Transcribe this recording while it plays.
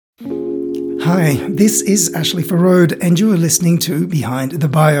Hi, this is Ashley Farode, and you are listening to Behind the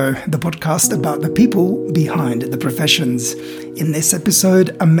Bio, the podcast about the people behind the professions. In this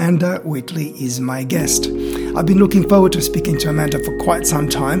episode, Amanda Whitley is my guest. I've been looking forward to speaking to Amanda for quite some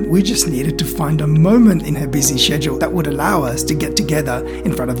time. We just needed to find a moment in her busy schedule that would allow us to get together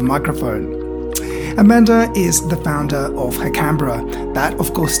in front of a microphone. Amanda is the founder of Hacambra. That,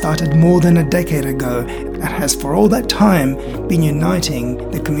 of course, started more than a decade ago and has for all that time been uniting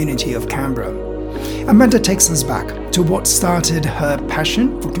the community of Canberra. Amanda takes us back to what started her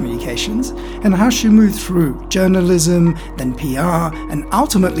passion for communications and how she moved through journalism, then PR, and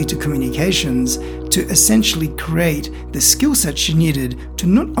ultimately to communications to essentially create the skill set she needed to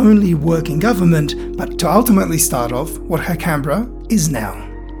not only work in government, but to ultimately start off what Hacambra is now.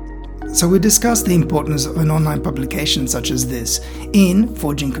 So we discussed the importance of an online publication such as this in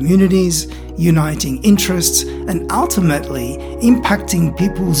forging communities, uniting interests, and ultimately impacting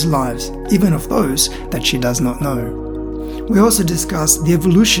people's lives, even of those that she does not know. We also discussed the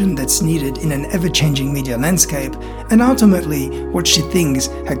evolution that's needed in an ever-changing media landscape and ultimately what she thinks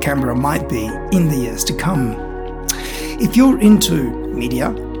Hacambra might be in the years to come. If you're into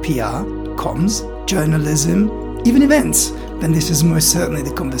media, PR, comms, journalism, even events, then this is most certainly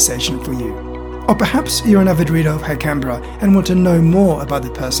the conversation for you. Or perhaps you're an avid reader of Hacambra and want to know more about the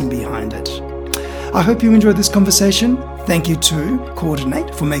person behind it. I hope you enjoyed this conversation. Thank you to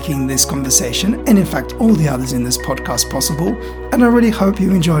Coordinate for making this conversation and in fact all the others in this podcast possible. And I really hope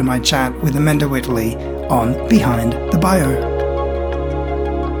you enjoy my chat with Amanda Whitley on Behind the Bio.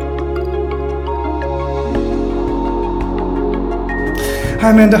 Hi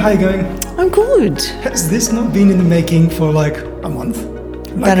Amanda, how are you going? I'm good. Has this not been in the making for like a month?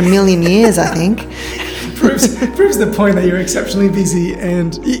 About a million years, I think. proves the point that you're exceptionally busy,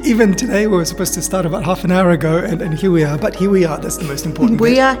 and even today we were supposed to start about half an hour ago, and here we are. But here we are, that's the most important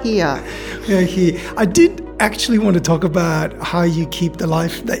We bit. are here. We are here. I did actually want to talk about how you keep the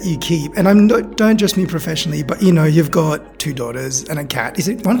life that you keep, and don't just mean professionally, but you've got 2 daughters and a cat. Is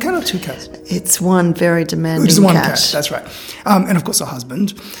it one cat or 2 cats? It's one very demanding It's one cat. cat, that's right. And of course a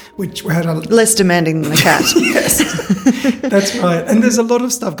husband, which we had a... Less demanding than the cat. Yes, that's right. And there's a lot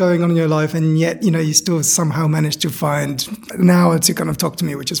of stuff going on in your life, and yet, you still somehow managed to find an hour to kind of talk to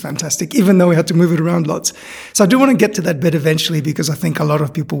me, which is fantastic, even though we had to move it around lots. So I do want to get to that bit eventually, because I think a lot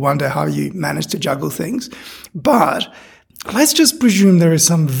of people wonder how you manage to juggle things. But let's just presume there is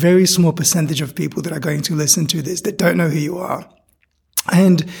some very small percentage of people that are going to listen to this that don't know who you are.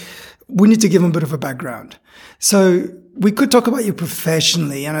 And we need to give them a bit of a background. So we could talk about you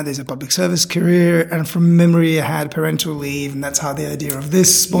professionally. I know there's a public service career, and from memory you had parental leave, and that's how the idea of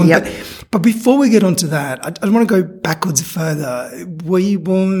this spawned. Yep. But before we get onto that, I want to go backwards further. Were you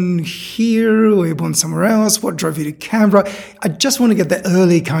born here? Or were you born somewhere else? What drove you to Canberra? I just want to get the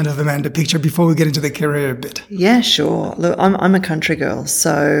early kind of Amanda picture before we get into the career bit. Yeah, sure. Look, I'm a country girl,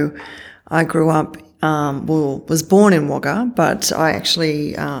 so I grew up, was born in Wagga, but I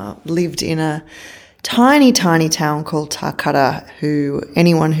actually lived in a tiny, tiny town called Tarcutta,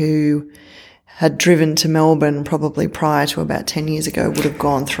 anyone who had driven to Melbourne probably prior to about 10 years ago would have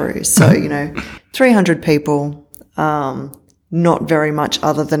gone through. So, 300 people, not very much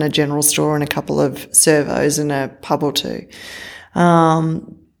other than a general store and a couple of servos and a pub or two. But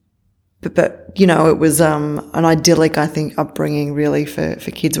it was an idyllic, I think, upbringing really for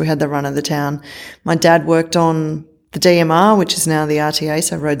kids. We had the run of the town. My dad worked on the DMR, which is now the RTA,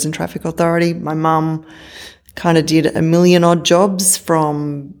 so Roads and Traffic Authority. My mum kind of did a million odd jobs,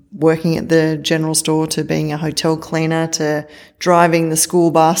 from working at the general store to being a hotel cleaner to driving the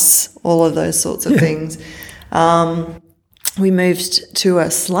school bus, all of those sorts of things. We moved to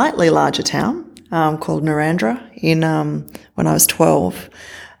a slightly larger town called Narrandera when I was 12.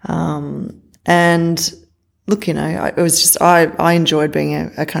 And look, it was just, I enjoyed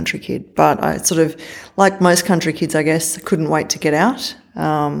being a country kid, but I sort of, like most country kids, I guess, couldn't wait to get out.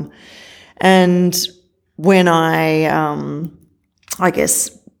 And when I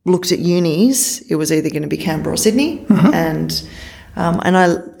guess, looked at unis, it was either going to be Canberra or Sydney. And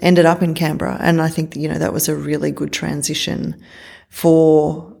I ended up in Canberra. And I think, that was a really good transition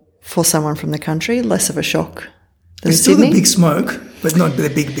for someone from the country, less of a shock than It's still Sydney. the big smoke, but not the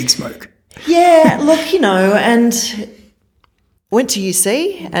big smoke. Yeah, look, and went to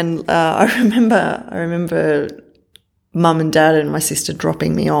UC, and I remember Mum and Dad and my sister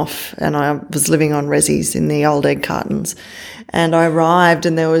dropping me off, and I was living on resis in the old egg cartons, and I arrived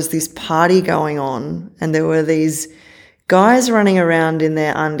and there was this party going on, and there were these guys running around in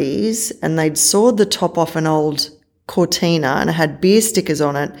their undies, and they'd sawed the top off an old Cortina and it had beer stickers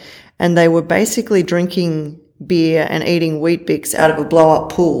on it, and they were basically drinking beer and eating Weet Bix out of a blow-up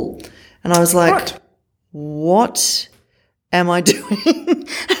pool. And I was like, Right. what am I doing?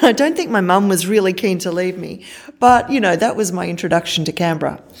 I don't think my mum was really keen to leave me. But, that was my introduction to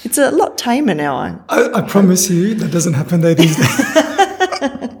Canberra. It's a lot tamer now. I promise you that doesn't happen there these days.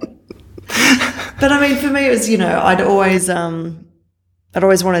 But I mean, for me, it was, I'd always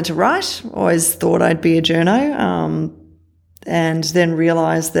wanted to write, always thought I'd be a journo, and then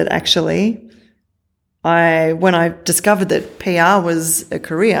realised that actually when I discovered that PR was a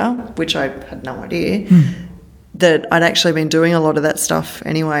career, which I had no idea, that I'd actually been doing a lot of that stuff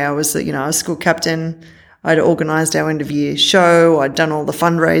anyway. I was a school captain. I'd organised our end of year show. I'd done all the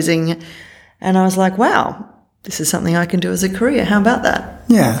fundraising. And I was like, wow, this is something I can do as a career. How about that?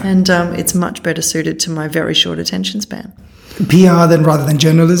 Yeah. And it's much better suited to my very short attention span. PR then rather than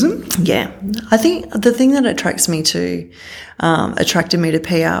journalism? Yeah. I think the thing that attracted me to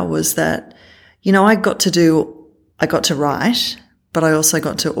PR was that, I got to write, but I also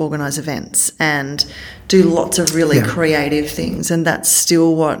got to organise events and do lots of really creative things. And that's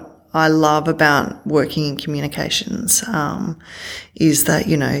still what I love about working in communications, is that,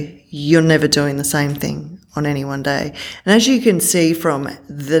 you're never doing the same thing on any one day. And as you can see from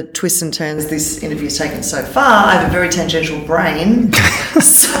the twists and turns this interview's taken so far, I have a very tangential brain.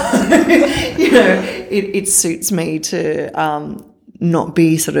 So, it suits me to not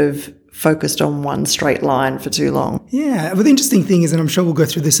be sort of focused on one straight line for too long. Yeah. But the interesting thing is, and I'm sure we'll go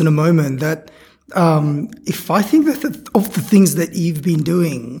through this in a moment, that if I think that of the things that you've been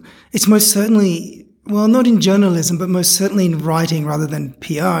doing, it's most certainly, well, not in journalism, but most certainly in writing rather than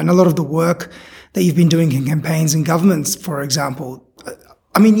PR. And a lot of the work that you've been doing in campaigns and governments, for example.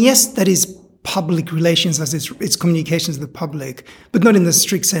 I mean, yes, that is public relations as it's communications with the public, but not in the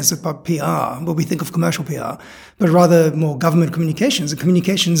strict sense of PR, what we think of commercial PR, but rather more government communications. And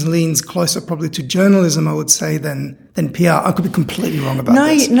communications leans closer probably to journalism, I would say, than PR. I could be completely wrong about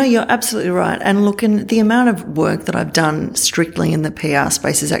this. No, you're absolutely right. And look, the amount of work that I've done strictly in the PR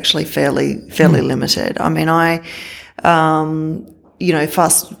space is actually fairly limited. I mean,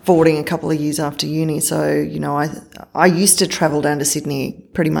 fast forwarding a couple of years after uni. So, I used to travel down to Sydney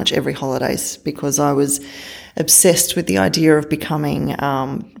pretty much every holidays because I was obsessed with the idea of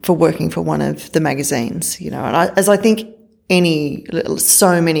working for one of the magazines, and as I think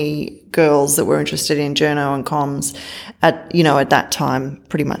so many girls that were interested in journo and comms at that time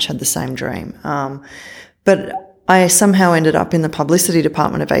pretty much had the same dream. But I somehow ended up in the publicity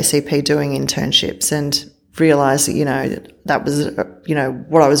department of ACP doing internships and realised that, that was,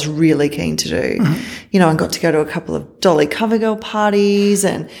 what I was really keen to do. Mm-hmm. I got to go to a couple of Dolly Covergirl parties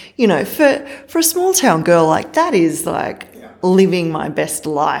and, for a small town girl, like that is like living my best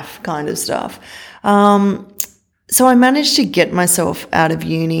life kind of stuff. So I managed to get myself out of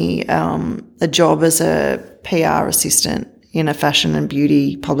uni, a job as a PR assistant in a fashion and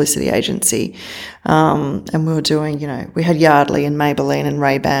beauty publicity agency. And we were doing, we had Yardley and Maybelline and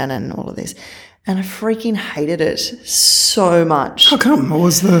Ray-Ban and all of this. And I freaking hated it so much. How come? What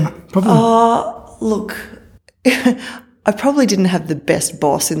was the problem? Look, I probably didn't have the best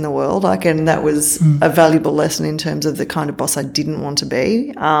boss in the world. And that was a valuable lesson in terms of the kind of boss I didn't want to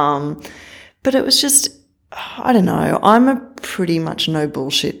be. But it was just, I don't know. I'm a pretty much no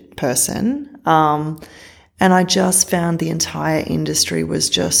bullshit person. And I just found the entire industry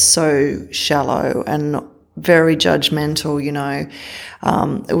was just so shallow and very judgmental,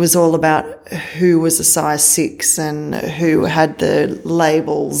 It was all about who was a size 6 and who had the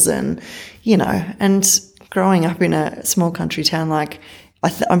labels and, and growing up in a small country town, like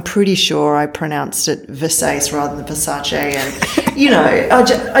I'm pretty sure I pronounced it Versace rather than Versace and,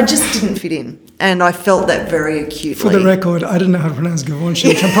 I just didn't fit in. And I felt that very acutely. For the record, I didn't know how to pronounce Givenchy,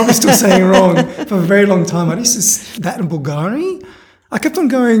 which I'm probably still saying wrong for a very long time. I used to that in Bulgari. I kept on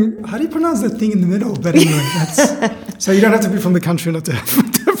going, how do you pronounce that thing in the middle? But anyway, so you don't have to be from the country not to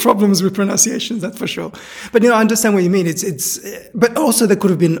have problems with pronunciations, that's for sure. But, I understand what you mean. But also there could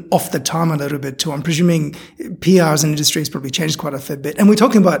have been off the time a little bit too. I'm presuming PR as an industry has probably changed quite a fair bit. And we're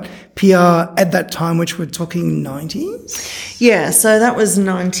talking about PR at that time, which we're talking 90s? Yeah, so that was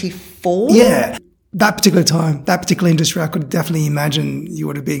 94. Yeah. That particular time, that particular industry, I could definitely imagine you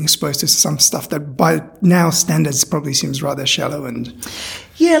would have been exposed to some stuff that by now standards probably seems rather shallow and...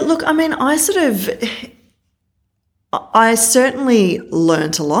 Yeah, look, I mean, I certainly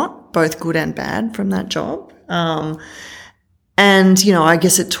learnt a lot, both good and bad, from that job. And, I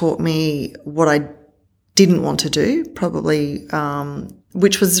guess it taught me what I didn't want to do, probably,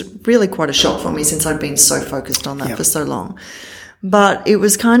 which was really quite a shock for me since I'd been so focused on that for so long. But it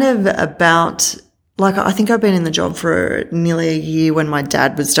was kind of about... I think I've been in the job for nearly a year when my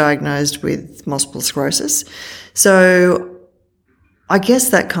dad was diagnosed with multiple sclerosis. So I guess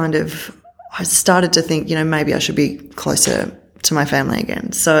that kind of, I started to think, maybe I should be closer to my family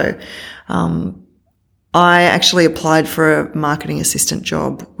again. So I actually applied for a marketing assistant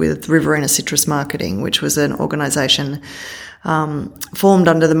job with Riverina Citrus Marketing, which was an organisation formed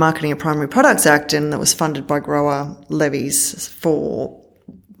under the Marketing of Primary Products Act, and that was funded by grower levies for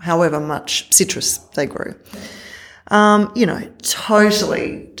however much citrus they grew. Totally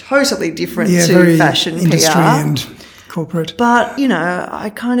different to very fashion industry PR and corporate. But,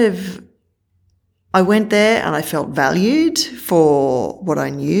 I went there and I felt valued for what I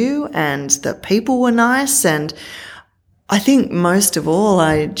knew, and the people were nice. And I think most of all,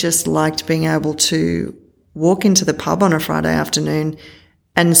 I just liked being able to walk into the pub on a Friday afternoon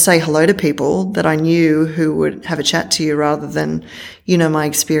and say hello to people that I knew who would have a chat to you, rather than, my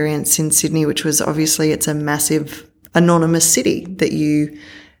experience in Sydney, which was obviously, it's a massive anonymous city that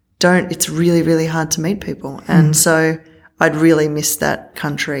it's really, really hard to meet people. And so I'd really missed that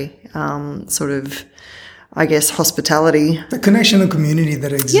country, sort of, I guess, hospitality. The connection and community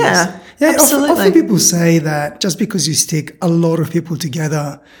that exists. Yeah, absolutely. Often people say that just because you stick a lot of people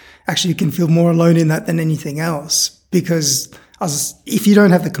together, actually you can feel more alone in that than anything else, because if you don't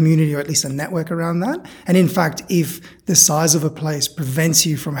have the community, or at least a network around that, and in fact, if the size of a place prevents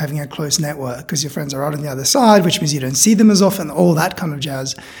you from having a close network because your friends are out on the other side, which means you don't see them as often, all that kind of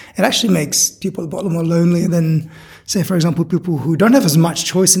jazz, it actually makes people a lot more lonely than, say, for example, people who don't have as much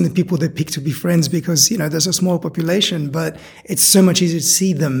choice in the people they pick to be friends, because, there's a small population, but it's so much easier to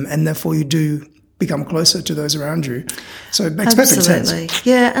see them, and therefore you do become closer to those around you. So it makes perfect sense.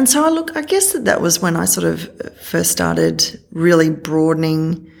 Yeah. And so I guess that was when I sort of first started really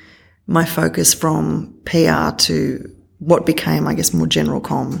broadening my focus from PR to what became, I guess, more general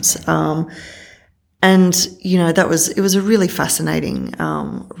comms. It was a really fascinating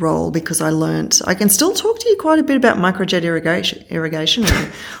role, because I can still talk to you quite a bit about microjet irrigation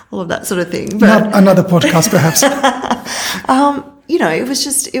and all of that sort of thing. But another podcast, perhaps.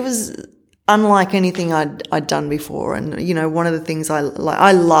 It was unlike anything I'd done before. And, one of the things I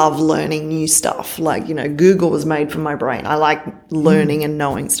love learning new stuff. Google was made for my brain. I like learning and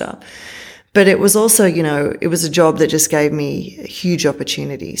knowing stuff. But it was also, it was a job that just gave me a huge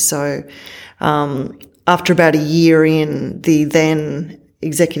opportunity. So, after about a year in, the then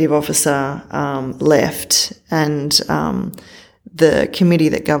executive officer, left, and, the committee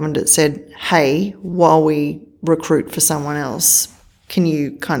that governed it said, hey, while we recruit for someone else, can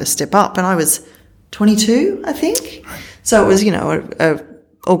you kind of step up? And I was 22, I think. So it was, a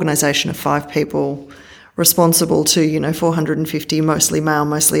organisation of 5 people responsible to, 450 mostly male,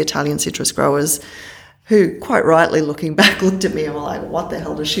 mostly Italian citrus growers, who quite rightly, looking back, looked at me and were like, what the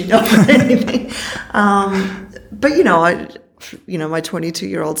hell does she know or anything? But, my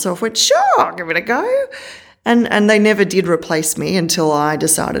 22-year-old self went, sure, I'll give it a go. And they never did replace me until I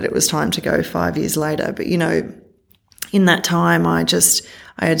decided it was time to go 5 years later. But, in that time, I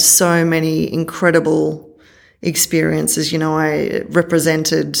had so many incredible experiences. I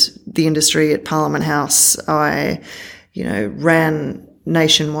represented the industry at Parliament House. I, ran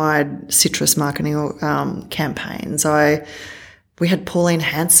nationwide citrus marketing campaigns. We had Pauline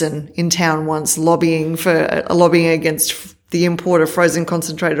Hanson in town once lobbying against the import of frozen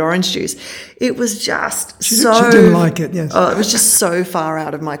concentrated orange juice. It was just she didn't like it, yes. It was just so far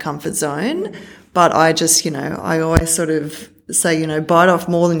out of my comfort zone. But I just, I always sort of say, bite off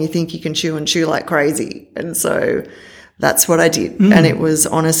more than you think you can chew, and chew like crazy. And so that's what I did. And it was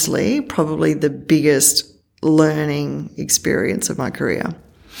honestly probably the biggest learning experience of my career.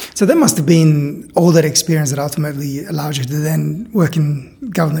 So that must have been all that experience that ultimately allowed you to then work in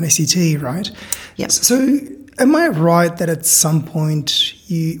government ACT, right? Yes. So am I right that at some point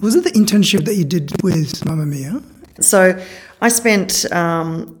was it the internship that you did with Mamma Mia? So I spent,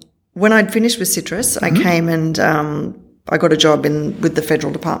 when I'd finished with Citrus, I came and I got a job with the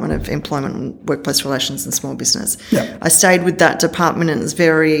Federal Department of Employment and Workplace Relations and Small Business. Yep. I stayed with that department in its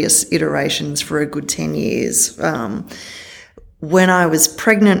various iterations for a good 10 years. When I was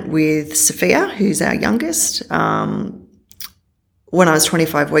pregnant with Sophia, who's our youngest, when I was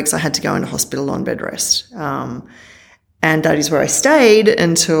 25 weeks, I had to go into hospital on bed rest. And that is where I stayed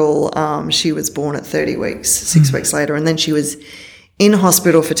until she was born at 30 weeks, 6 weeks later. And then she was in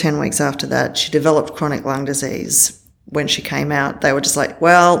hospital for 10 weeks after that. She developed chronic lung disease. When she came out, they were just like,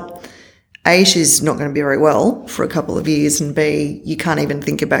 well, A, she's not going to be very well for a couple of years, and B, you can't even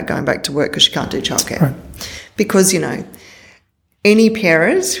think about going back to work because she can't do childcare. Right. Because, any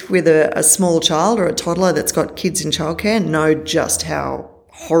parent with a small child or a toddler that's got kids in childcare know just how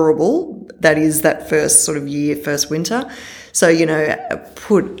horrible that is, that first sort of year, first winter. So,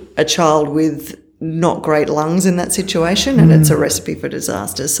 put a child with not great lungs in that situation, and it's a recipe for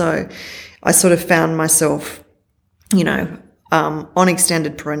disaster. So I sort of found myself, you know, on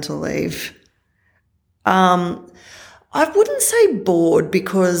extended parental leave. I wouldn't say bored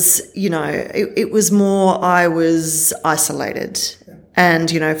because, you know, it was more I was isolated.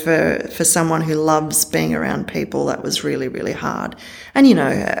 And, you know, for someone who loves being around people, that was really, really hard. And, you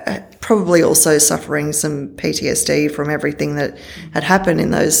know, probably also suffering some PTSD from everything that had happened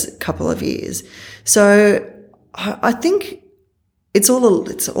in those couple of years. So I think it's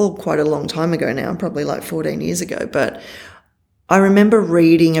all quite a long time ago now, probably like 14 years ago. But I remember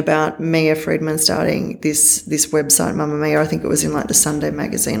reading about Mia Freedman starting this website, Mamamia. I think it was in like the Sunday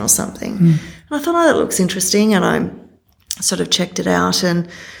magazine or something. And I thought, oh, that looks interesting. And I sort of checked it out and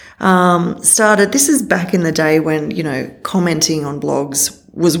started. This is back in the day when, you know, commenting on blogs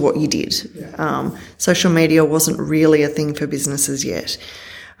was what you did. Yeah. Social media wasn't really a thing for businesses yet.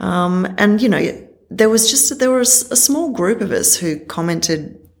 And, you know, there was a small group of us who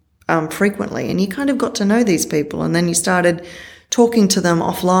commented frequently, and you kind of got to know these people, and then you started talking to them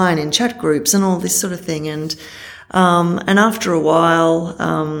offline in chat groups and all this sort of thing. And after a while,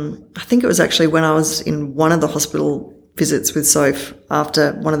 I think it was actually when I was in one of the hospital visits with Soph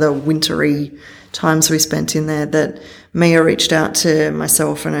after one of the wintry times we spent in there, that Mia reached out to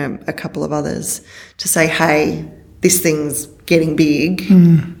myself and a couple of others to say, hey, this thing's getting big.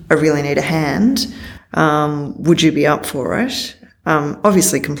 I really need a hand. Would you be up for it?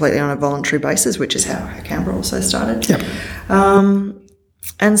 Obviously completely on a voluntary basis, which is how Canberra also started. Yep.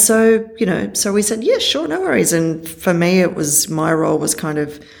 And so, you know, so we said, yeah, sure, no worries. And for me, my role was kind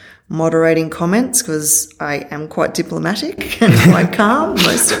of moderating comments because I am quite diplomatic and quite calm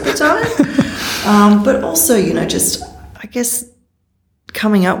most of the time. But also, you know, just, I guess,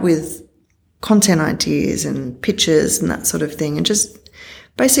 coming up with content ideas and pictures and that sort of thing, and just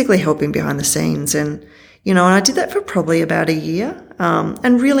basically helping behind the scenes. And, you know, and I did that for probably about a year,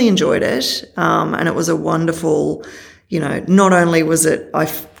 and really enjoyed it. And it was a wonderful, you know, not only was it,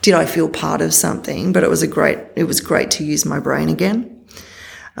 did I feel part of something, but it was great to use my brain again.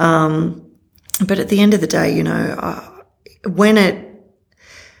 But at the end of the day, you know, when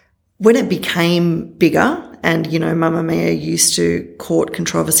it became bigger, and, you know, Mamamia used to court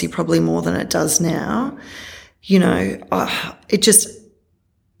controversy probably more than it does now, you know,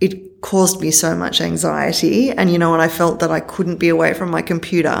 it caused me so much anxiety. And, you know, and I felt that I couldn't be away from my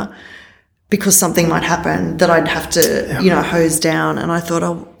computer because something might happen that I'd have to, you know, hose down. And I thought,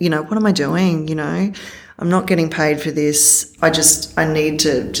 oh, you know, what am I doing? You know, I'm not getting paid for this. I need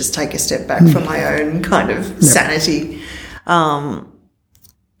to just take a step back from my own kind of sanity. And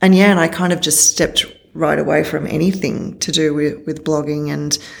I kind of just stepped right away from anything to do with blogging,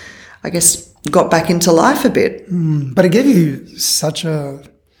 and I guess got back into life a bit. But it gave you such a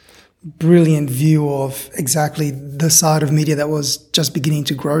brilliant view of exactly the side of media that was just beginning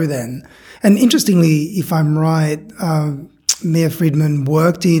to grow then. And interestingly, if I'm right, Mia Freedman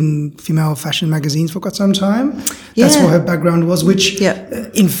worked in female fashion magazines for quite some time. Yeah. That's what her background was, which,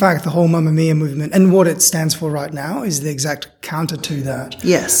 in fact, the whole Mamamia movement and what it stands for right now is the exact counter to that.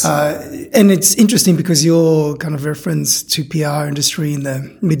 Yes. And it's interesting because your kind of reference to PR industry in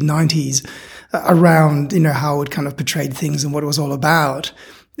the mid-90s around, you know, how it kind of portrayed things and what it was all about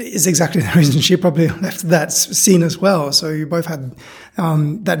is exactly the reason she probably left that scene as well. So you both had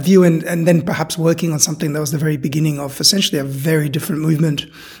that view, and then perhaps working on something that was the very beginning of essentially a very different movement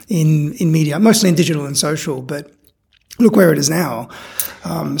in media, mostly in digital and social, but look where it is now.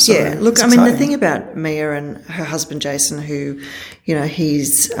 Look, I mean, the thing about Mia and her husband Jason, who, you know,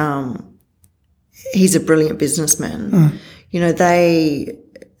 he's a brilliant businessman. You know,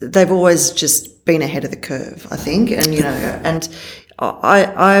 they've always just been ahead of the curve, I think, and, you know, and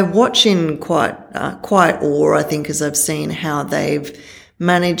I watch in quite awe, I think, as I've seen how they've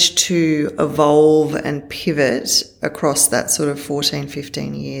managed to evolve and pivot across that sort of 14,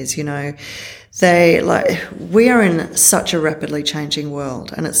 15 years. You know, we are in such a rapidly changing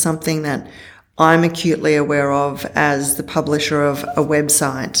world, and it's something that I'm acutely aware of as the publisher of a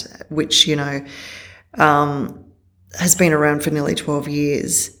website, which, you know, has been around for nearly 12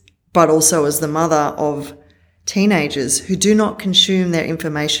 years, but also as the mother of teenagers who do not consume their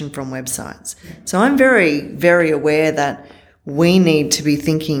information from websites. So I'm very, very aware that we need to be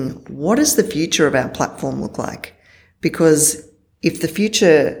thinking, what does the future of our platform look like? Because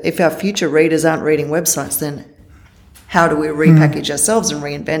if our future readers aren't reading websites, then how do we repackage ourselves and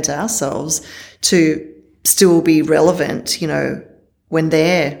reinvent ourselves to still be relevant, you know, when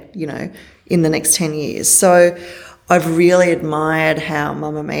they're, you know, in the next 10 years? So I've really admired how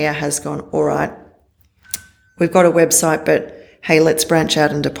Mamamia has gone, all right, we've got a website, but hey, let's branch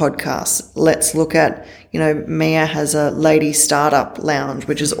out into podcasts. Let's look at, Mia has a lady startup lounge,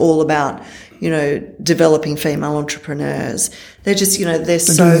 which is all about, developing female entrepreneurs. They're just, they're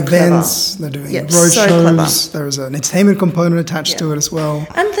so doing events, clever. they're doing road shows. There is an entertainment component attached to it as well.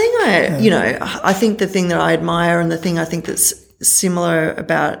 And the thing I think the thing that I admire and the thing I think that's similar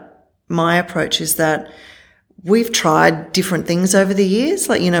about my approach is that we've tried different things over the years.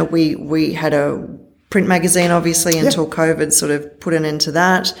 Like, we had a print magazine, obviously, until COVID sort of put an end to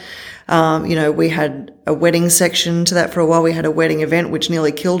that. We had a wedding section to that for a while. We had a wedding event, which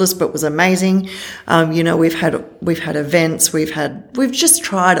nearly killed us, but was amazing. We've had events. We've just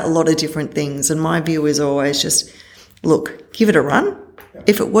tried a lot of different things. And my view is always just, look, give it a run.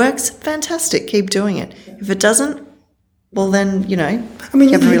 If it works, fantastic. Keep doing it. If it doesn't, well, then, you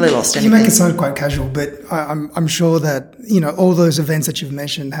haven't really lost anything. You make it sound quite casual, but I'm sure that, all those events that you've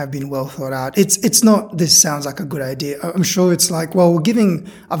mentioned have been well thought out. It's not, this sounds like a good idea. I'm sure it's like, well, we're giving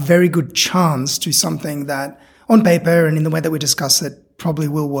a very good chance to something that on paper and in the way that we discuss it probably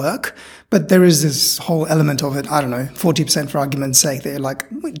will work. But there is this whole element of it, 40% for argument's sake. They're like,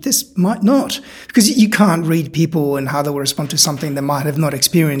 wait, this might not. Because you can't read people and how they will respond to something they might have not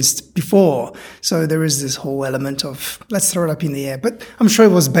experienced before. So there is this whole element of, let's throw it up in the air. But I'm sure it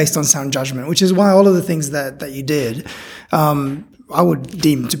was based on sound judgment, which is why all of the things that you did, I would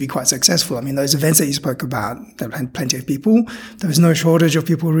deem to be quite successful. I mean, those events that you spoke about, there had plenty of people. There was no shortage of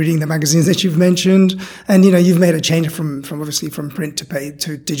people reading the magazines that you've mentioned. And, you've made a change from obviously from print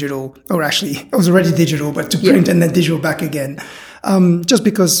to digital, or actually it was already digital, but to print and then digital back again. Just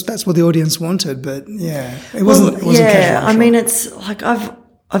because that's what the audience wanted. But it wasn't casual. I mean, it's like I've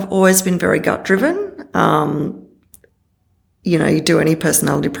always been very gut driven. You do any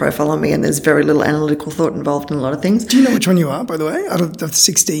personality profile on me and there's very little analytical thought involved in a lot of things. Do you know which one you are, by the way, out of the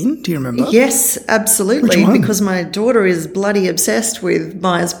 16? Do you remember? Yes, absolutely. Which one? Because my daughter is bloody obsessed with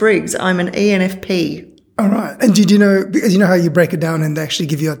Myers-Briggs. I'm an ENFP. All right. And did you know how you break it down and they actually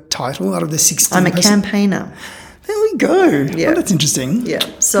give you a title out of the 16? I'm a campaigner. There we go. Yeah. Oh, that's interesting. Yeah.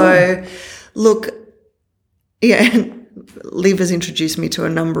 So, look, Liv has introduced me to a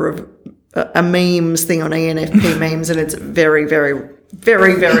number of a memes thing on ENFP memes, and it's very, very,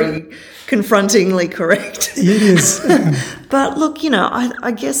 very, very confrontingly correct. It is. But look,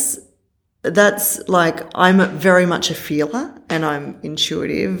 I guess that's like, I'm very much a feeler and I'm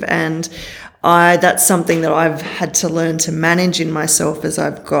intuitive, and that's something that I've had to learn to manage in myself as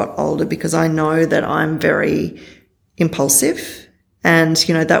I've got older, because I know that I'm very impulsive. And,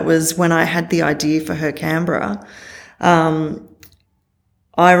 that was when I had the idea for Her Canberra.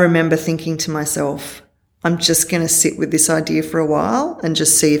 I remember thinking to myself, I'm just going to sit with this idea for a while and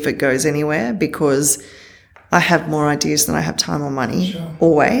just see if it goes anywhere, because I have more ideas than I have time or money,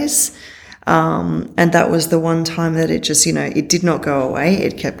 always. And that was the one time that it just, it did not go away.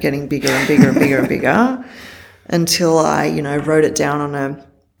 It kept getting bigger and bigger and bigger and bigger until I, wrote it down on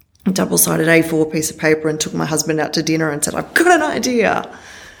a double-sided A4 piece of paper and took my husband out to dinner and said, I've got an idea.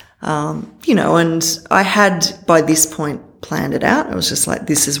 And I had by this point planned it out. It was just like,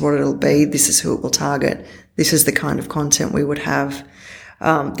 this is what it'll be. This is who it will target. This is the kind of content we would have.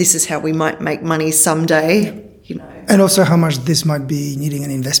 This is how we might make money someday, And also how much this might be needing an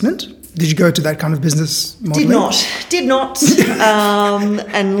investment. Did you go to that kind of business modeling? Did not.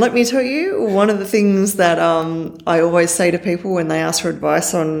 And let me tell you, one of the things that I always say to people when they ask for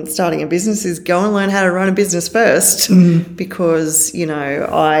advice on starting a business is go and learn how to run a business first, because,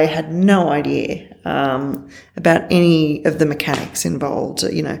 I had no idea about any of the mechanics involved,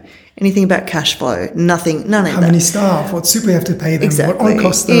 anything about cash flow, nothing, none of that. How many staff, what super you have to pay them, exactly. what on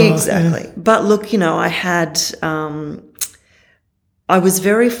cost they are. Exactly. Yeah. But look, I had... I was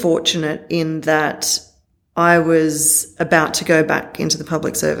very fortunate in that I was about to go back into the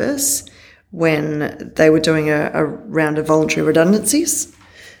public service when they were doing a round of voluntary redundancies,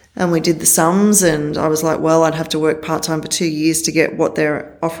 and we did the sums, and I was like, well, I'd have to work part-time for 2 years to get what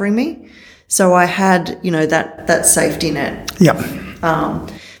they're offering me. So I had, that safety net. Yeah.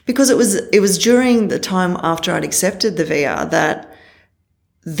 Because it was during the time after I'd accepted the VR that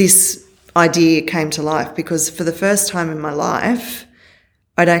this idea came to life, because for the first time in my life,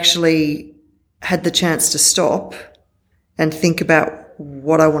 I'd actually had the chance to stop and think about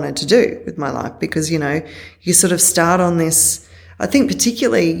what I wanted to do with my life, because, you sort of start on this, I think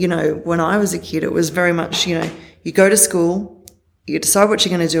particularly, when I was a kid, it was very much, you go to school, you decide what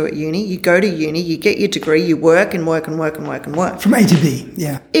you're going to do at uni, you go to uni, you get your degree, you work and work and work and work and work. From A to B,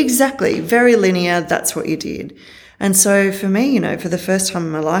 yeah. Exactly. Very linear. That's what you did. And so for me, for the first time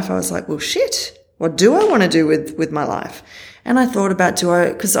in my life, I was like, well, shit, what do I want to do with my life? And I thought about,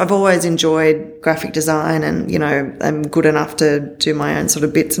 because I've always enjoyed graphic design and, you know, I'm good enough to do my own sort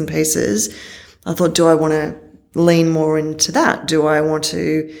of bits and pieces. I thought, do I want to lean more into that? Do I want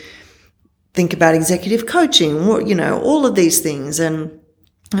to think about executive coaching? What, you know, all of these things. And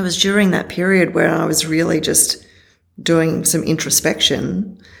it was during that period where I was really just doing some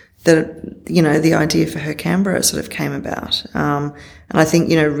introspection that, you know, the idea for Her Canberra sort of came about. And I think,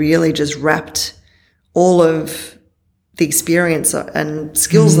 you know, really just wrapped all of the experience and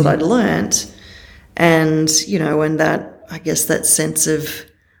skills that I'd learnt, and, you know, and that, I guess, that sense of,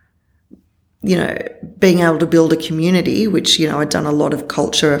 you know, being able to build a community, which, you know, I'd done a lot of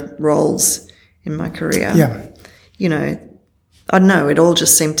culture roles in my career. Yeah. You know, I don't know, it all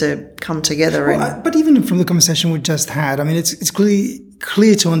just seemed to come together. Well, but even from the conversation we just had, I mean, it's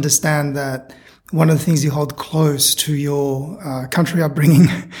clear to understand that one of the things you hold close to your country upbringing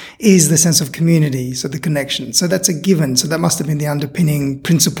is the sense of community, so the connection. So that's a given. So that must have been the underpinning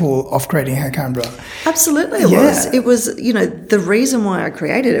principle of creating Her Canberra. Absolutely, it was. It was, you know, the reason why I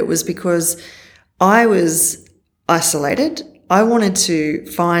created it was because I was isolated. I wanted to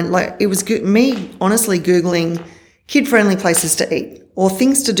find, like, it was me honestly Googling kid-friendly places to eat or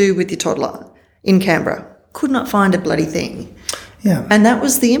things to do with your toddler in Canberra. Could not find a bloody thing. Yeah. And that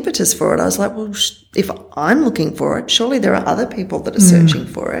was the impetus for it. I was like, well, if I'm looking for it, surely there are other people that are searching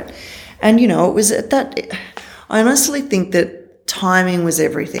for it. And, you know, it was at that, I honestly think that timing was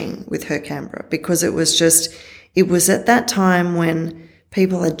everything with Her Canberra, because it was at that time when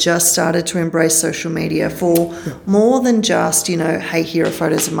people had just started to embrace social media for more than just, you know, hey, here are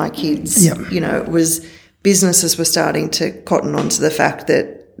photos of my kids. Yeah. You know, it was businesses were starting to cotton on to the fact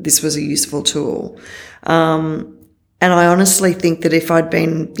that this was a useful tool. And I honestly think that if I'd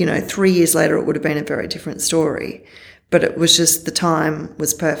been, you know, 3 years later, it would have been a very different story. But it was just, the time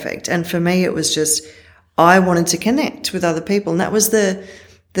was perfect. And for me, it was just, I wanted to connect with other people. And that was the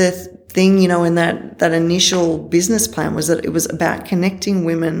thing, you know, in that initial business plan, was that it was about connecting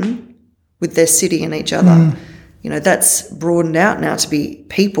women with their city and each other. You know, that's broadened out now to be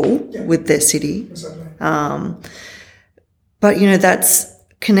people with their city. Exactly. But, you know,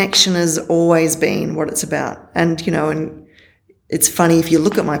 connection has always been what it's about. And, you know, and it's funny, if you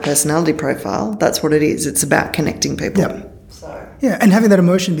look at my personality profile, that's what it is. It's about connecting people. Yeah. Yeah, and having that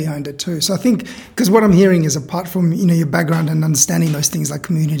emotion behind it too. So I think, because what I'm hearing is, apart from, you know, your background and understanding those things like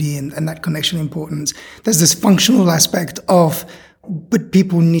community and that connection importance, there's this functional aspect of, but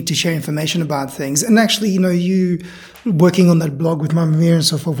people need to share information about things. And actually, you know, you working on that blog with Mamamia and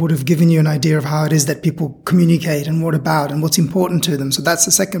so forth would have given you an idea of how it is that people communicate and what about and what's important to them. So that's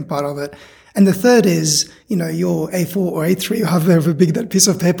the second part of it. And the third is, you know, your A4 or A3, or however big that piece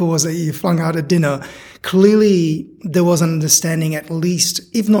of paper was that you flung out at dinner. Clearly, there was an understanding, at least,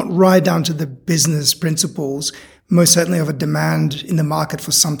 if not right down to the business principles, most certainly of a demand in the market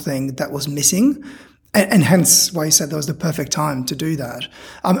for something that was missing. And hence why you said that was the perfect time to do that.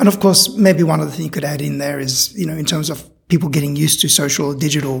 And of course, maybe one other thing you could add in there is, you know, in terms of people getting used to social,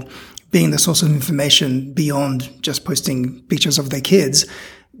 digital being the source of information beyond just posting pictures of their kids,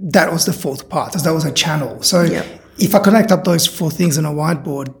 that was the fourth part, as that was a channel. So if I connect up those four things on a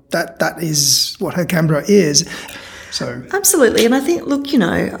whiteboard, that is what Her Canberra is. So absolutely. And I think, look, you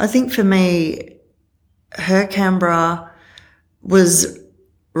know, I think for me, Her Canberra was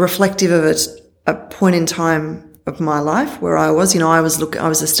reflective of a point in time of my life where I was, you know, I was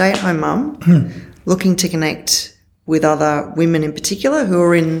a stay-at-home mum looking to connect with other women in particular who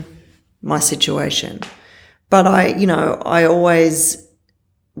are in my situation. But I always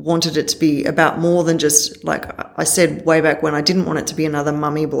wanted it to be about more than just, like I said way back when, I didn't want it to be another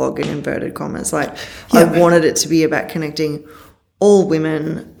mummy blog in inverted commas. Like I wanted it to be about connecting all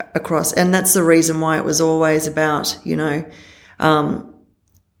women across. And that's the reason why it was always about, you know,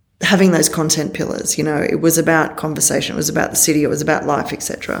 having those content pillars. You know, it was about conversation, it was about the city, it was about life,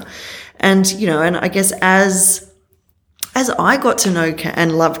 etc. And, you know, and I guess as I got to know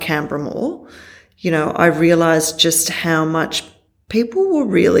and love Canberra more, you know, I realised just how much people were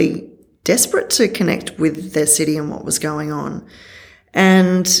really desperate to connect with their city and what was going on.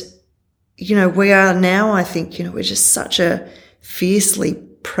 And, you know, we are now, I think, you know, we're just such a fiercely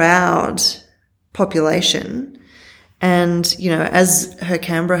proud population. And, you know, as Her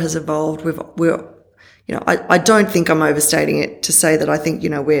Canberra has evolved, we're you know, I don't think I'm overstating it to say that I think, you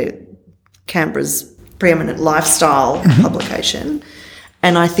know, we're Canberra's preeminent lifestyle publication.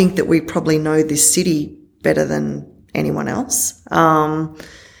 And I think that we probably know this city better than anyone else.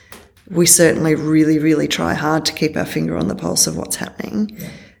 We certainly really, really try hard to keep our finger on the pulse of what's happening. Yeah.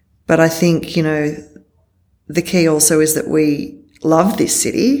 But I think, you know, the key also is that we love this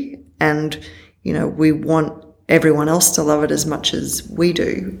city and, you know, we want everyone else to love it as much as we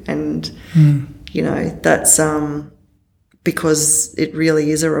do. And, you know, that's because it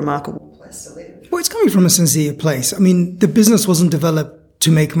really is a remarkable place to live. Well, it's coming from a sincere place. I mean, the business wasn't developed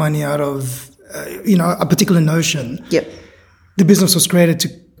to make money out of, a particular notion. Yep. The business was created to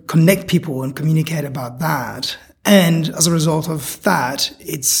connect people and communicate about that. And as a result of that,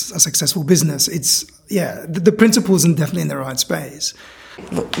 it's a successful business. The principles are definitely in the right space.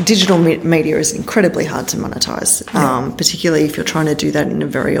 Look, digital media is incredibly hard to monetize, particularly if you're trying to do that in a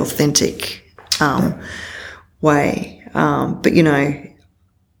very authentic way. But, you know,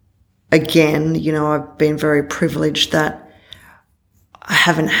 again, you know, I've been very privileged that I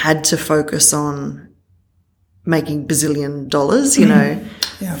haven't had to focus on making bazillion dollars, you know.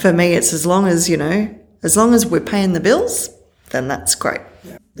 Yeah. For me, it's as long as we're paying the bills, then that's great.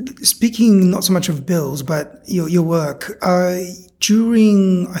 Yeah. Speaking not so much of bills, but your work,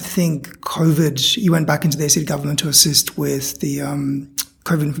 during, I think, COVID, you went back into the ACT government to assist with the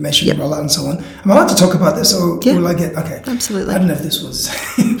COVID information rollout and so on. Am I allowed to talk about this, or will I get... Okay. Absolutely. I don't know if this was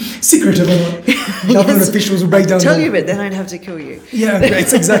secretive or not. Government officials will break down... Tell you, but they don't have to kill you. Yeah,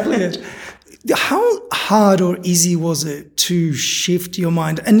 that's exactly it. How hard or easy was it to shift your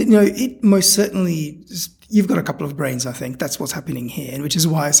mind? And, you know, it most certainly... You've got a couple of brains, I think. That's what's happening here, and which is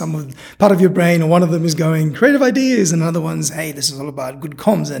why part of your brain, or one of them is going creative ideas, and another one's, hey, this is all about good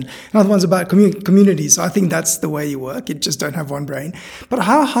comms, and another one's about community. So I think that's the way you work. You just don't have one brain. But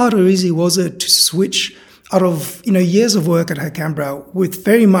how hard or easy was it to switch out of, you know, years of work at HerCamera with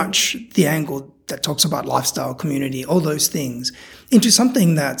very much the angle that talks about lifestyle, community, all those things, into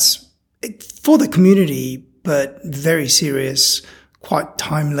something that's for the community, but very serious, quite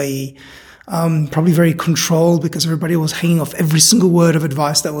timely, probably very controlled, because everybody was hanging off every single word of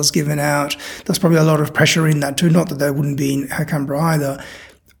advice that was given out. There's probably a lot of pressure in that too. Not that there wouldn't be in HerCamera either.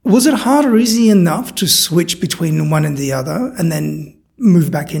 Was it hard or easy enough to switch between one and the other, and then move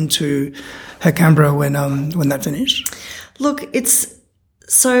back into HerCamera when that finished? Look,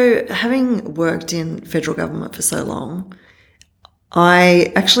 so having worked in federal government for so long,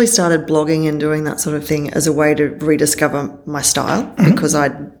 I actually started blogging and doing that sort of thing as a way to rediscover my style, because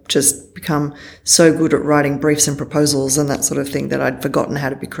I'd just become so good at writing briefs and proposals and that sort of thing that I'd forgotten how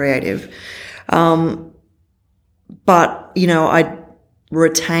to be creative. But, you know, I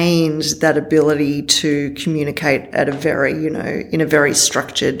retained that ability to communicate at a very, you know, in a very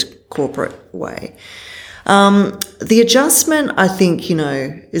structured corporate way. The adjustment, I think, you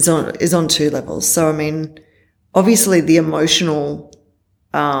know, is on two levels. So, I mean, obviously the emotional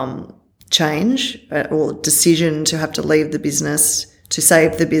change or decision to have to leave the business to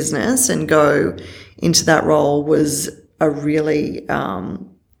save the business and go into that role was a really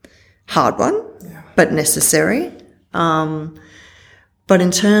hard one, but necessary. But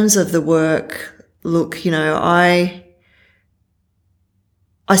in terms of the work, look, you know, I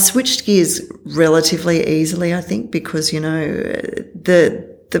switched gears relatively easily, I think, because, you know,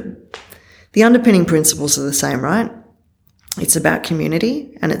 the underpinning principles are the same, right? It's about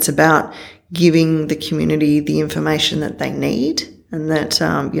community, and it's about giving the community the information that they need, and that,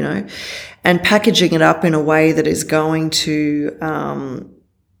 you know, and packaging it up in a way that is going to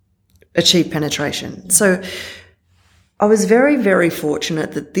achieve penetration. So I was very, very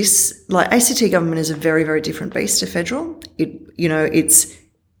fortunate that ACT government is a very, very different beast to federal.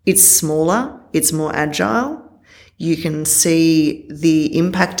 It's smaller, it's more agile. You can see the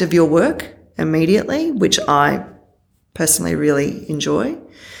impact of your work immediately, which I personally really enjoy.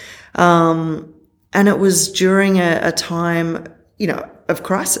 And it was during a time, you know, of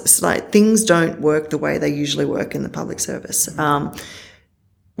crisis. Like, things don't work the way they usually work in the public service.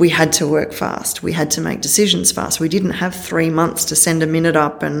 We had to work fast. We had to make decisions fast. We didn't have 3 months to send a minute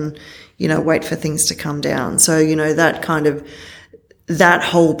up and, you know, wait for things to come down. So, you know, that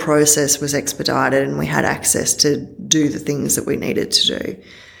whole process was expedited, and we had access to do the things that we needed to do.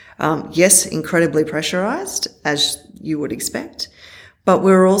 Yes, incredibly pressurized, as you would expect, but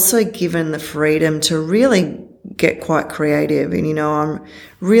we were also given the freedom to really get quite creative. And, you know, I'm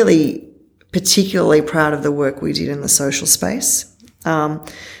really particularly proud of the work we did in the social space,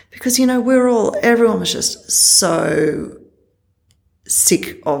 because, you know, everyone was just so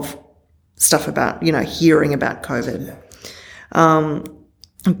sick of stuff about, you know, hearing about COVID.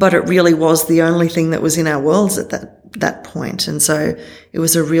 But it really was the only thing that was in our worlds at that point. And so it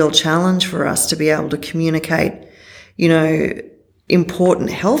was a real challenge for us to be able to communicate, you know, important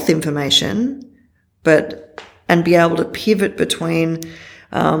health information, and be able to pivot between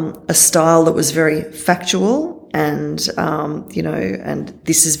a style that was very factual and, you know, and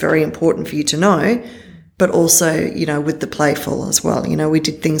this is very important for you to know, but also, you know, with the playful as well. You know, we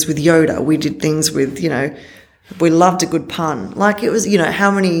did things with Yoda. We did things with, you know, We loved a good pun. Like, it was, you know,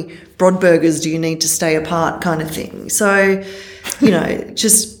 how many Brodburgers do you need to stay apart kind of thing. So, you know,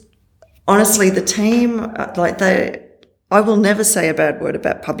 just honestly, the team, I will never say a bad word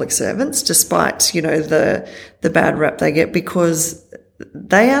about public servants, despite, you know, the bad rap they get, because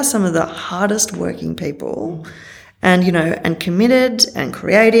they are some of the hardest working people, and, you know, and committed and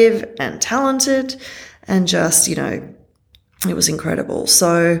creative and talented, and just, you know, it was incredible.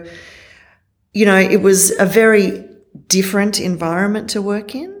 So, you know, it was a very different environment to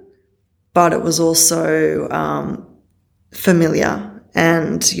work in, but it was also familiar.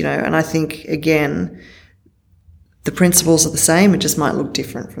 And, you know, and I think, again, the principles are the same. It just might look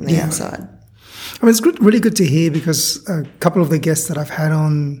different from the outside. I mean, it's really good to hear, because a couple of the guests that I've had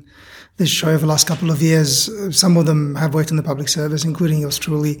on this show over the last couple of years, some of them have worked in the public service, including yours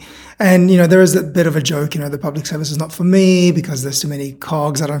truly. And, you know, there is a bit of a joke, you know, the public service is not for me because there's too many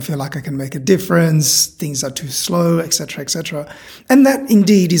cogs. I don't feel like I can make a difference. Things are too slow, et cetera, et cetera. And that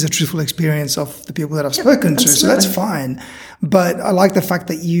indeed is a truthful experience of the people that I've spoken to. So that's fine. But I like the fact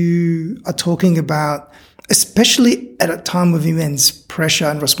that you are talking about, especially at a time of immense pressure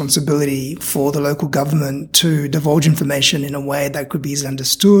and responsibility for the local government, to divulge information in a way that could be easily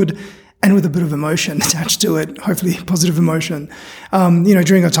understood and with a bit of emotion attached to it, hopefully positive emotion, you know,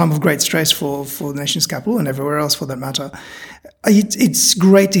 during a time of great stress for the nation's capital and everywhere else for that matter. It's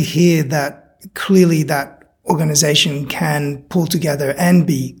great to hear that clearly that organization can pull together and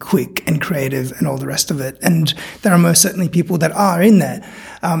be quick and creative and all the rest of it. And there are most certainly people that are in there.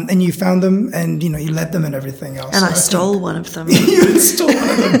 And you found them, and, you know, you led them and everything else. And I stole one of them. You stole one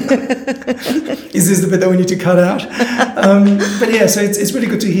of them. Is this the bit that we need to cut out? But yeah, so it's really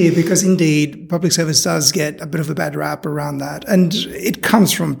good to hear, because indeed public service does get a bit of a bad rap around that. And it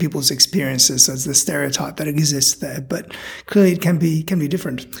comes from people's experiences as the stereotype that exists there. But clearly it can be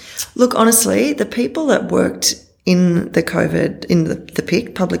different. Look, honestly, the people that worked in the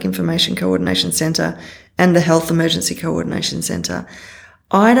PIC, Public Information Coordination Centre, and the Health Emergency Coordination Centre,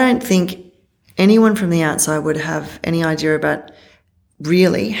 I don't think anyone from the outside would have any idea about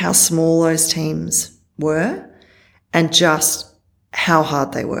really how small those teams were and just how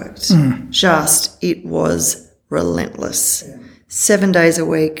hard they worked. It was relentless. 7 days a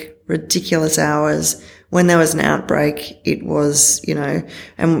week, ridiculous hours. When there was an outbreak, it was, you know,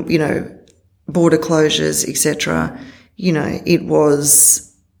 and, you know, border closures, etc. You know, it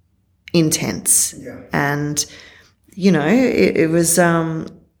was intense. And, you know, it was,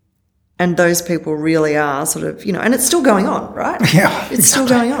 and those people really are sort of, you know, and it's still going on, right? Yeah, it's still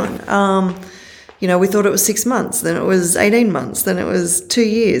going on. You know, we thought it was 6 months, then it was 18 months, then it was 2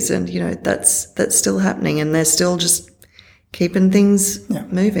 years, and, you know, that's still happening, and they're still just keeping things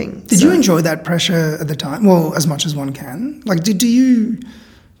moving. Did you enjoy that pressure at the time? Well, as much as one can. Like, do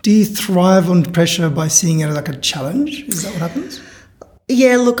you thrive on pressure by seeing it like a challenge? Is that what happens?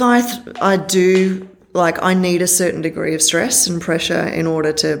 Yeah, look, I do. Like, I need a certain degree of stress and pressure in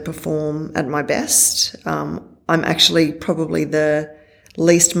order to perform at my best. I'm actually probably the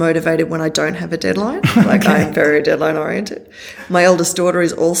least motivated when I don't have a deadline. Like, okay. I'm very deadline oriented. My eldest daughter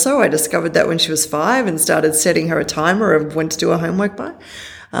is also. I discovered that when she was 5 and started setting her a timer of when to do her homework by.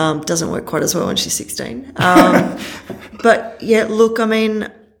 Doesn't work quite as well when she's 16. But yeah, look, I mean,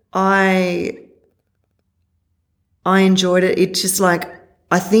 I enjoyed it. It's just like,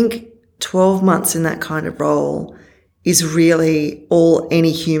 I think 12 months in that kind of role is really all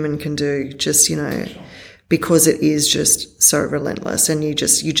any human can do, just, you know, because it is just so relentless and you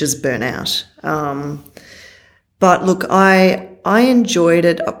just burn out. But look, I enjoyed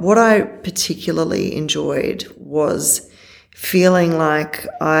it. What I particularly enjoyed was feeling like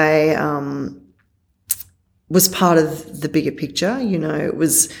I was part of the bigger picture. You know, it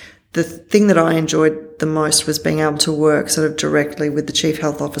was the thing that I enjoyed the most was being able to work sort of directly with the Chief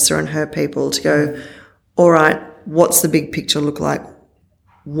Health Officer and her people to go, all right, what's the big picture look like?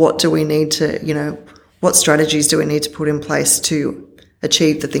 What do we need to, you know, what strategies do we need to put in place to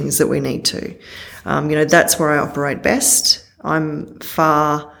achieve the things that we need to? You know, that's where I operate best. I'm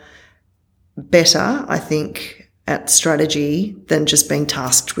far better, I think, at strategy than just being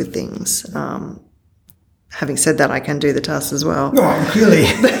tasked with things. Having said that, I can do the tasks as well. No, clearly.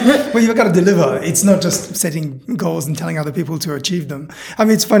 Well, you've got to deliver. It's not just setting goals and telling other people to achieve them. I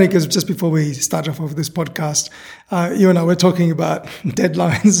mean, it's funny because just before we start off with this podcast, you and I were talking about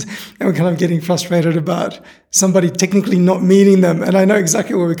deadlines and we're kind of getting frustrated about somebody technically not meeting them. And I know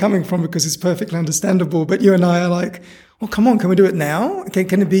exactly where we're coming from because it's perfectly understandable. But you and I are like, well, come on, can we do it now?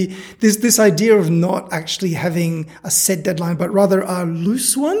 Can it be this idea of not actually having a set deadline, but rather a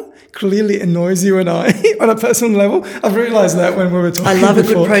loose one clearly annoys you and I on a personal level. I've realized that when we were talking I love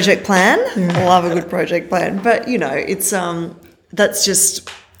before. a good project plan. Yeah. I love a good project plan. But, it's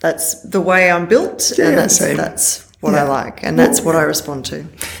that's the way I'm built, and that's what I like, and that's what I respond to.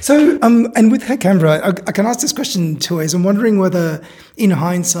 So, and with Hair Canberra, I can ask this question two ways. I'm wondering whether, in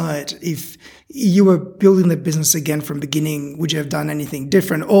hindsight, if you were building the business again from beginning, would you have done anything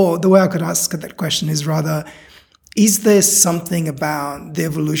different? Or the way I could ask that question is rather, is there something about the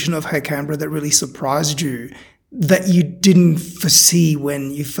evolution of Hair Canberra that really surprised you that you didn't foresee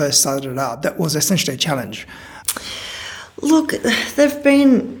when you first started it up? That was essentially a challenge. Look, there've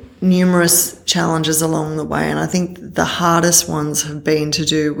been numerous challenges along the way, and I think the hardest ones have been to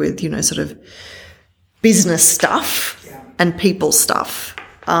do with, sort of business stuff and people stuff,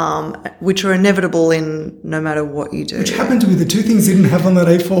 which are inevitable in no matter what you do. Which happened to be the two things you didn't have on that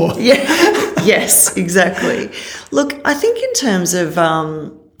A4. Yeah, yes, exactly. Look, I think in terms of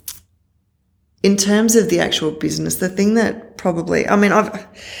the actual business, the thing that probably,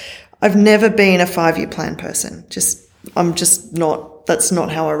 I've never been a 5-year plan person. I'm just not, that's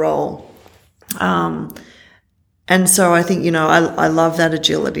not how I roll. And so I think, I love that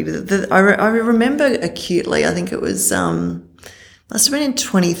agility. I remember acutely, I think it was, must have been in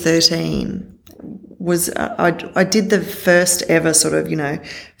 2013, I did the first ever sort of,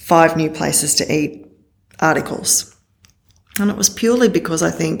 5 new places to eat articles. And it was purely because I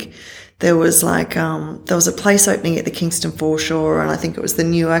think there was there was a place opening at the Kingston Foreshore, and I think it was the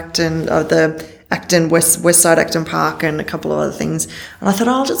new Acton, the Acton, West Side Acton Park, and a couple of other things. And I thought,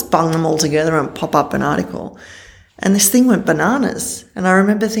 I'll just bung them all together and pop up an article. And this thing went bananas. And I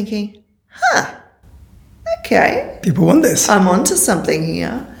remember thinking, okay. People want this. I'm onto something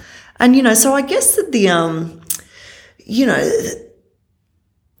here. And, so I guess that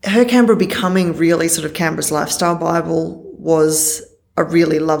Her Canberra becoming really sort of Canberra's lifestyle Bible was a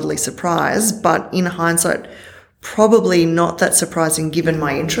really lovely surprise, but in hindsight, probably not that surprising given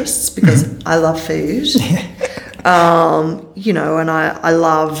my interests, because I love food, and I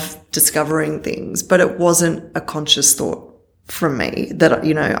love discovering things, but it wasn't a conscious thought from me that,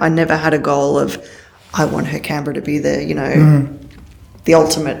 I never had a goal of, I want Her Canberra to be the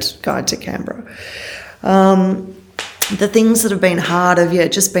ultimate guide to Canberra. The things that have been hard have,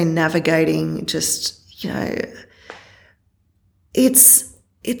 just been navigating, it's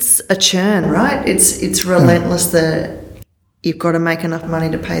a churn, right? It's relentless that you've got to make enough money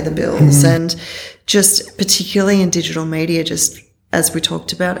to pay the bills. And just particularly in digital media, just as we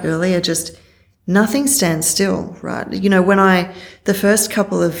talked about earlier, just nothing stands still, right? When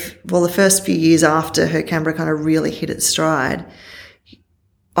the first few years after Her Canberra kind of really hit its stride,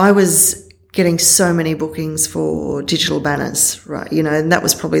 I was getting so many bookings for digital banners, right? And that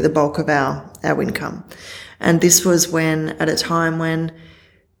was probably the bulk of our income. And this was at a time when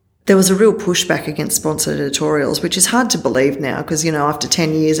there was a real pushback against sponsored editorials, which is hard to believe now because, after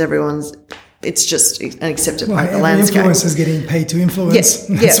 10 years, it's just an accepted part of the landscape. Influencers getting paid to influence.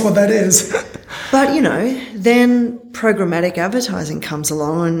 Yeah, that's what that is. But, then programmatic advertising comes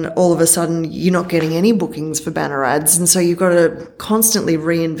along and all of a sudden you're not getting any bookings for banner ads. And so you've got to constantly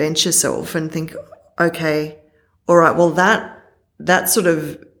reinvent yourself and think, okay, all right, well, that sort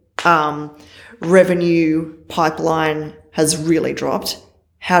of revenue pipeline has really dropped.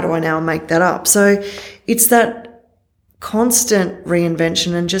 How do I now make that up? So it's that constant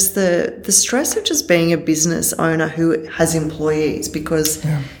reinvention and just the stress of just being a business owner who has employees, because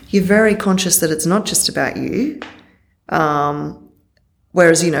you're very conscious that it's not just about you.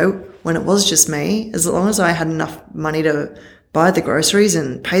 Whereas, when it was just me, as long as I had enough money to buy the groceries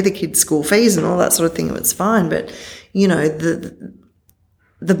and pay the kids' school fees and all that sort of thing, it was fine. But,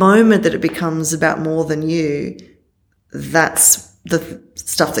 the moment that it becomes about more than you, that's the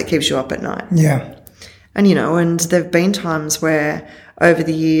stuff that keeps you up at night. Yeah. And, and there have been times where over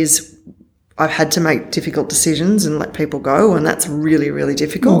the years I've had to make difficult decisions and let people go, and that's really, really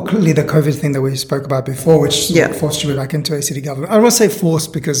difficult. Well, clearly the COVID thing that we spoke about before, which forced you back into a city government. I don't want to say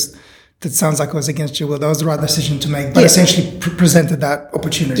forced because that sounds like it was against your will. That was the right decision to make, but essentially presented that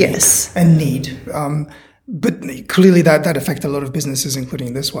opportunity and need. But clearly that affected a lot of businesses,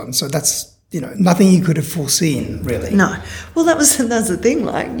 including this one. So that's, nothing you could have foreseen, really. No. Well, that's the thing.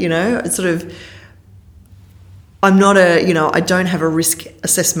 It's sort of, I'm not I don't have a risk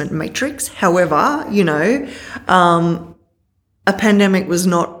assessment matrix. However, a pandemic was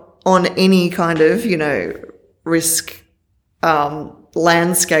not on any kind of, risk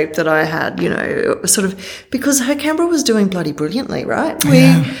landscape that I had, sort of, because Her Canberra was doing bloody brilliantly, right?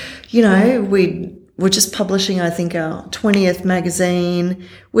 We were just publishing, I think, our 20th magazine,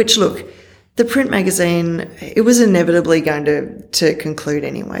 which, look, the print magazine, it was inevitably going to conclude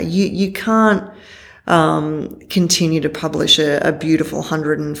anyway. You can't continue to publish a beautiful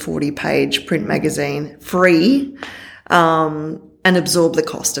 140-page print magazine free and absorb the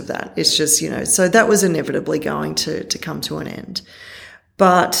cost of that. It's just, so that was inevitably going to come to an end.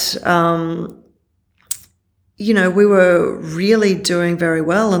 But, we were really doing very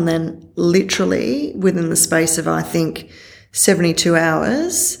well. And then literally within the space of, I think, 72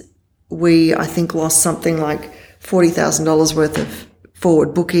 hours, we, I think, lost something like $40,000 worth of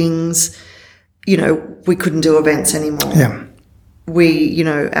forward bookings. We couldn't do events anymore. Yeah. We,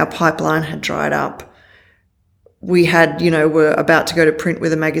 our pipeline had dried up. We had, were about to go to print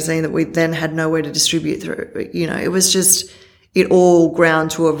with a magazine that we then had nowhere to distribute through. It was just, it all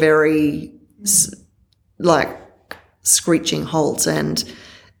ground to a very, screeching halt. And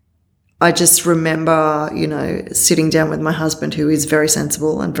I just remember, sitting down with my husband, who is very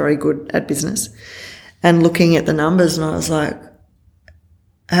sensible and very good at business, and looking at the numbers, and I was like,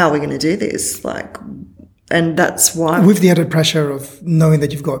 how are we going to do this? And that's why. With the added pressure of knowing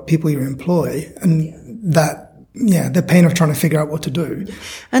that you've got people you employ and the pain of trying to figure out what to do.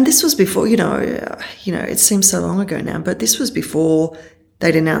 And this was before, it seems so long ago now, but this was before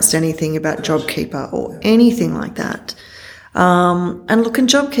they'd announced anything about JobKeeper or anything like that. And look, and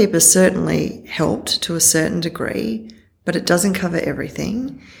JobKeeper certainly helped to a certain degree, but it doesn't cover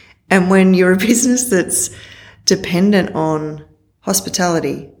everything. And when you're a business that's dependent on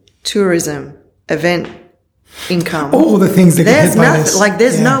hospitality, tourism, event income, all the things that there's get hit by nothing, this.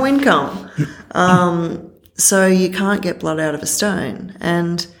 there's no income. So you can't get blood out of a stone.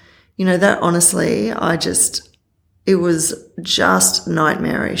 And, that honestly, it was just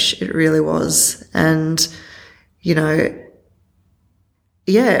nightmarish. It really was. And, and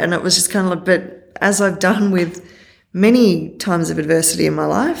it was just kind of but as I've done with many times of adversity in my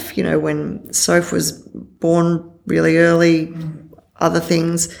life, when Soph was born really early, other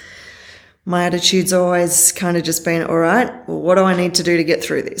things, my attitude's always kind of just been, all right, well, what do I need to do to get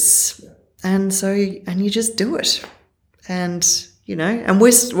through this? And so, you just do it. And, and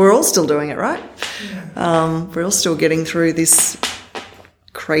we're all still doing it, right? Yeah. We're all still getting through this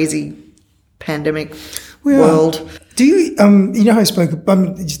crazy pandemic world. Do you, how I spoke,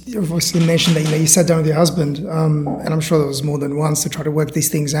 you obviously mentioned that, you sat down with your husband, and I'm sure there was more than once to try to work these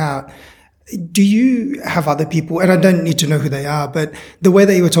things out. Do you have other people, and I don't need to know who they are, but the way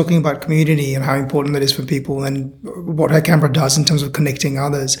that you were talking about community and how important that is for people and what Her Canberra does in terms of connecting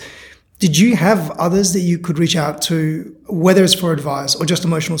others, did you have others that you could reach out to, whether it's for advice or just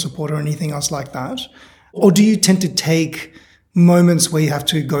emotional support or anything else like that? Or do you tend to take moments where you have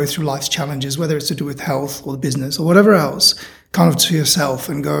to go through life's challenges, whether it's to do with health or business or whatever else, kind of to yourself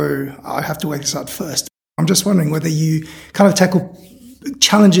and go, I have to work this out first? I'm just wondering whether you kind of tackle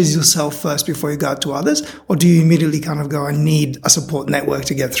challenges yourself first before you go out to others, or do you immediately kind of go, I need a support network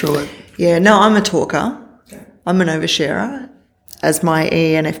to get through it? Yeah, no, I'm a talker. I'm an oversharer, as my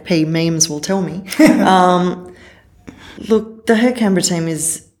ENFP memes will tell me. Look, the Her Canberra team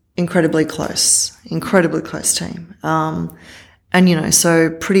is incredibly close team. And,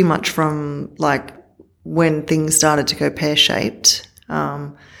 so pretty much from when things started to go pear-shaped,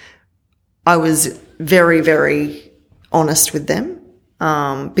 I was very, very honest with them.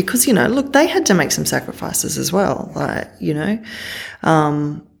 Because, look, they had to make some sacrifices as well.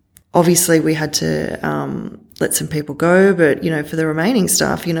 Obviously we had to let some people go, but, for the remaining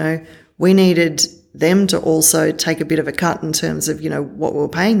staff, we needed them to also take a bit of a cut in terms of, what we were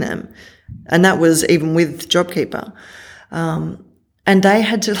paying them. And that was even with JobKeeper. And they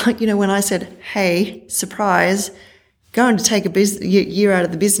had to, when I said, hey, surprise, going to take a year out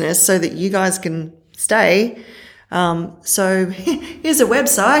of the business so that you guys can stay. So here's a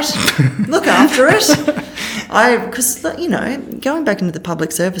website, look after it. Because going back into the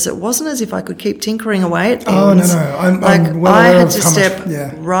public service, it wasn't as if I could keep tinkering away at things. Oh, no. I'm well I had to step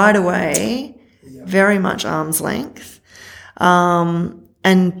right away, very much arm's length. And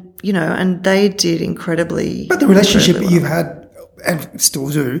they did incredibly. But the relationship that you've had, and still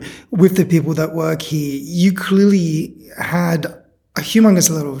do, with the people that work here, you clearly had a humongous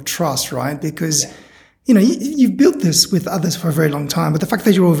level of trust, right? Because, you've built this with others for a very long time, but the fact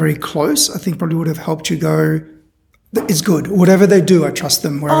that you're all very close, I think probably would have helped you go, it's good. Whatever they do, I trust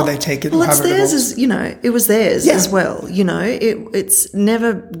them wherever they take it. Well, it's theirs, it was theirs as well. It's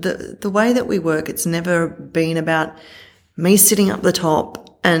never, the way that we work, it's never been about me sitting up the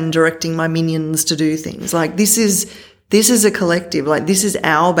top and directing my minions to do things. This is a collective. This is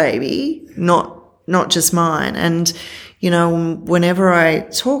our baby, not just mine. And, whenever I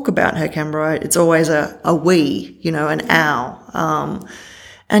talk about Her Canberra, it's always a we, an our.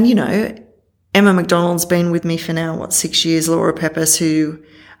 And, Emma McDonald's been with me for now, 6 years. Laura Peppers, who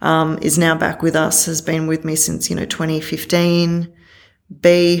is now back with us, has been with me since, 2015.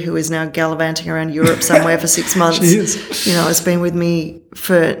 B, who is now gallivanting around Europe somewhere for 6 months, she is. Has been with me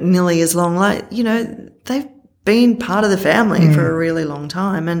for nearly as long. They've been part of the family for a really long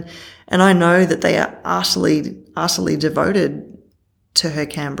time. And I know that they are utterly devoted to Her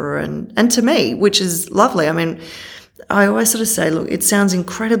Canberra and to me, which is lovely. I mean, I always sort of say, look, it sounds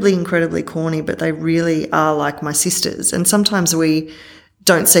incredibly, incredibly corny, but they really are like my sisters. And sometimes we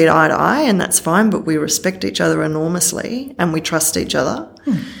don't see eye to eye, and that's fine, but we respect each other enormously and we trust each other.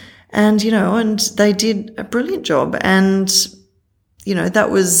 And, and they did a brilliant job. And, it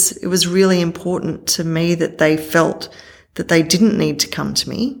was really important to me that they felt that they didn't need to come to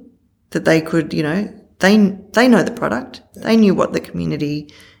me, that they could, they know the product. They knew what the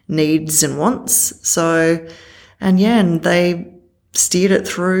community needs and wants. So, and they steered it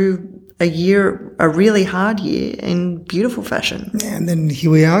through a really hard year in beautiful fashion. Yeah, and then here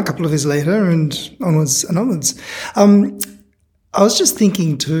we are a couple of years later and onwards and onwards. I was just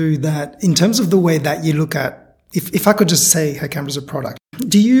thinking too that in terms of the way that you look at, if I could just say Her Canberra's a product,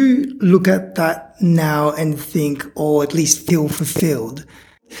 do you look at that now and think, or at least feel fulfilled?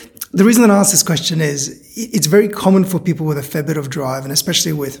 The reason that I ask this question is it's very common for people with a fair bit of drive, and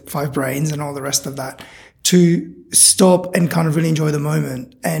especially with 5 brains and all the rest of that, to stop and kind of really enjoy the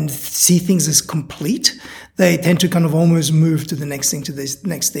moment and see things as complete. They tend to kind of almost move to the next thing, to this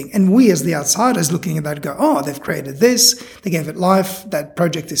next thing. And we as the outsiders looking at that go, oh, they've created this, they gave it life, that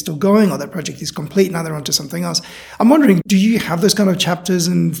project is still going, or that project is complete, now they're on to something else. I'm wondering, do you have those kind of chapters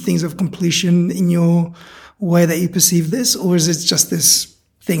and things of completion in your way that you perceive this? Or is it just this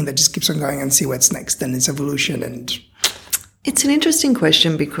thing that just keeps on going and see what's next and its evolution? And it's an interesting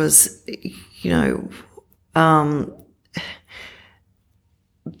question because,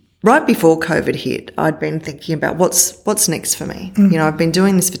 right before COVID hit, I'd been thinking about what's next for me. I've been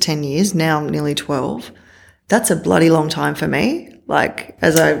doing this for 10 years, now nearly 12. That's a bloody long time for me. Like,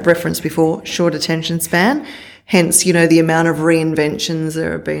 as I referenced before, short attention span. Hence, the amount of reinventions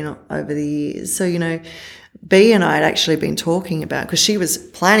there have been over the years. So, B and I had actually been talking about, because she was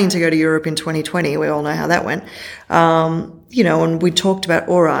planning to go to Europe in 2020. We all know how that went. And we talked about,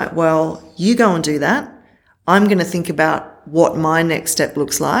 all right, well, you go and do that. I'm going to think about what my next step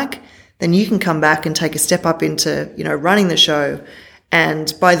looks like. Then you can come back and take a step up into, running the show.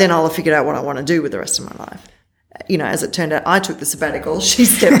 And by then I'll have figured out what I want to do with the rest of my life. As it turned out, I took the sabbatical. She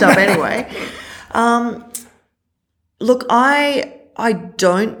stepped up anyway. Look, I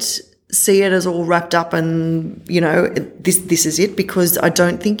don't see it as all wrapped up and, this is it, because I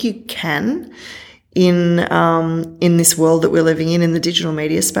don't think you can in this world that we're living in the digital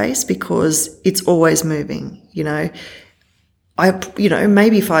media space, because it's always moving.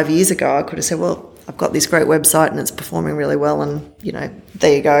 Maybe 5 years ago I could have said, well, I've got this great website and it's performing really well, and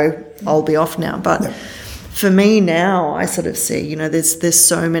there you go, I'll be off now. But for me now, I sort of see, there's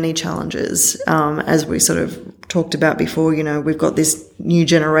so many challenges, as we sort of talked about before. We've got this new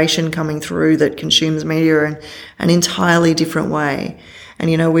generation coming through that consumes media in an entirely different way. And,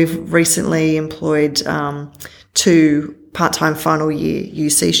 we've recently employed 2 part-time final year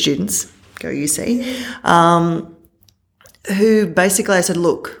UC students, go UC, who basically I said,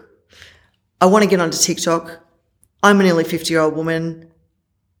 look, I want to get onto TikTok. I'm a nearly 50-year-old woman.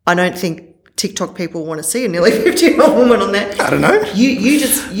 I don't think TikTok people want to see a nearly 50-year-old woman on there. I don't know.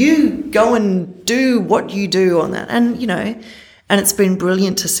 You go and do what you do on that. And, and it's been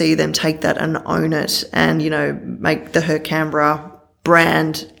brilliant to see them take that and own it and, make the Her Canberra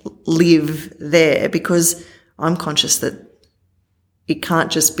brand live there, because I'm conscious that it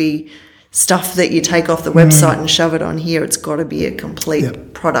can't just be stuff that you take off the website and shove it on here. It's got to be a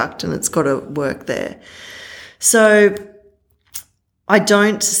complete product, and it's got to work there. So I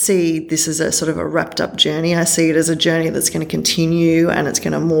don't see this as a sort of a wrapped up journey. I see it as a journey that's going to continue, and it's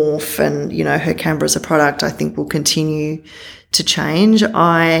going to morph, and, Her Canberra as a product, I think, will continue to change.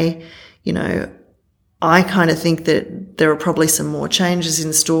 I kind of think that there are probably some more changes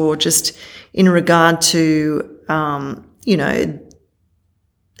in store, just in regard to, Her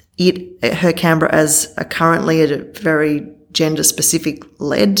Canberra as currently a very gender specific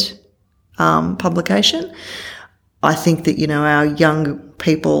led publication. I think that, our young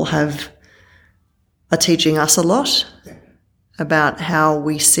people are teaching us a lot about how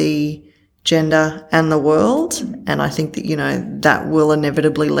we see gender and the world. And I think that, that will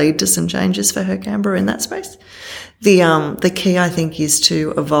inevitably lead to some changes for Her Canberra in that space. The key, I think, is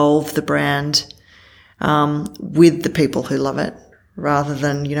to evolve the brand with the people who love it rather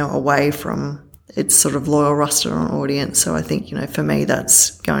than, away from its sort of loyal restaurant audience. So I think, for me,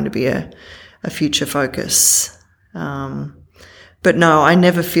 that's going to be a future focus. But no, I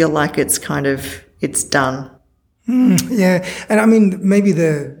never feel like it's done. Yeah. And I mean, maybe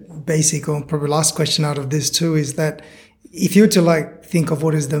the basic or probably last question out of this too is that if you were to think of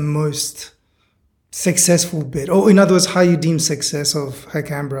what is the most successful bit, or in other words, how you deem success of Her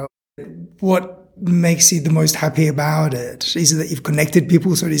Canberra, what makes you the most happy about it? Is it that you've connected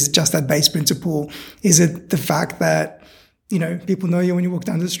people? So is it just that base principle? Is it the fact that, people know you when you walk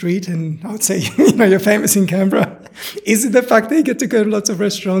down the street and I would say, you're famous in Canberra? Is it the fact that you get to go to lots of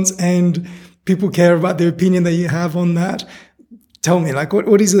restaurants and people care about the opinion that you have on that? Tell me,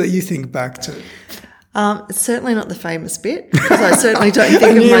 what is it that you think back to? It's certainly not the famous bit, because I certainly don't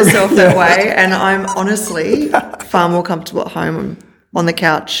think of myself that way. And I'm honestly far more comfortable at home on the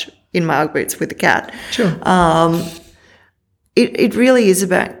couch in my Ugg boots with the cat. Sure. It really is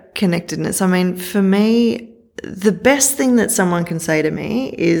about connectedness. I mean, for me, the best thing that someone can say to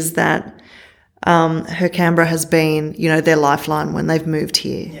me is that Her Canberra has been, their lifeline when they've moved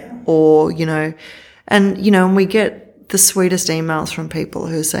here. Yeah. Or, and we get the sweetest emails from people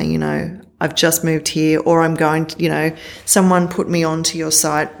who are saying, I've just moved here, or I'm going to, someone put me onto your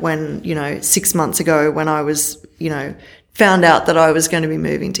site when, 6 months ago when I was, found out that I was going to be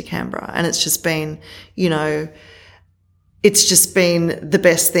moving to Canberra. And it's just been, the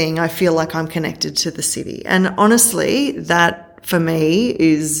best thing. I feel like I'm connected to the city. And honestly, that for me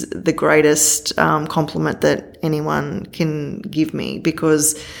is the greatest compliment that anyone can give me,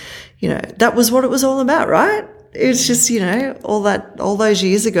 because, that was what it was all about, right? It's just, all those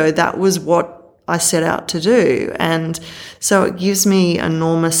years ago, that was what I set out to do. And so it gives me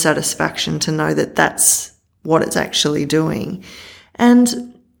enormous satisfaction to know that that's what it's actually doing.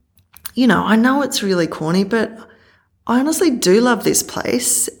 And, I know it's really corny, but I honestly do love this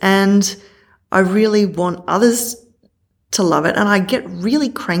place and I really want others to love it. And I get really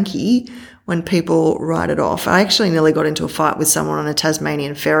cranky when people write it off. I actually nearly got into a fight with someone on a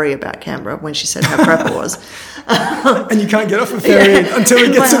Tasmanian ferry about Canberra when she said how crap it was. And you can't get off a ferry until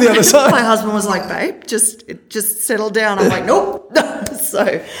it gets to the other side. My husband was like, babe, just settle down. I'm like, nope.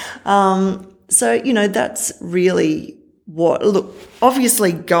 So, that's really look,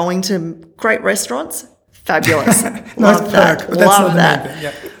 obviously going to great restaurants, fabulous. Love that. Love that.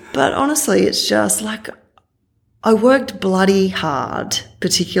 Yeah. But honestly, it's just I worked bloody hard,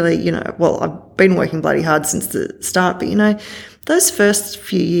 particularly, I've been working bloody hard since the start, but, those first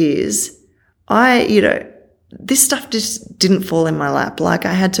few years, this stuff just didn't fall in my lap.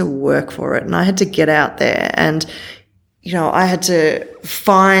 I had to work for it and I had to get out there and, I had to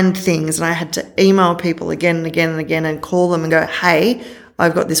find things and I had to email people again and again and again and call them and go, hey,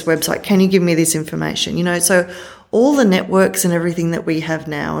 I've got this website. Can you give me this information? So all the networks and everything that we have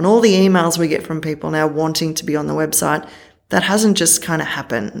now and all the emails we get from people now wanting to be on the website, that hasn't just kind of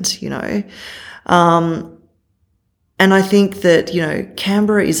happened, And I think that,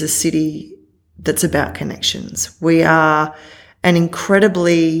 Canberra is a city that's about connections. We are an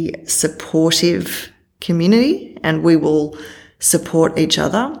incredibly supportive community and we will support each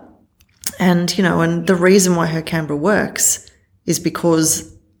other. And, and the reason why Her Canberra works is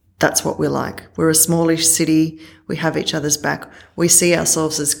because that's what we're like. We're a smallish city. We have each other's back. We see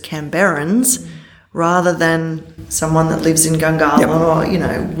ourselves as Canberrans rather than someone that lives in Gungahlin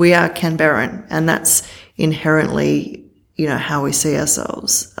or, we are Canberran, and that's inherently, how we see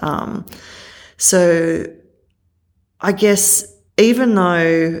ourselves. So I guess even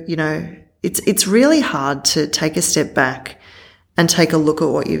though, it's really hard to take a step back and take a look at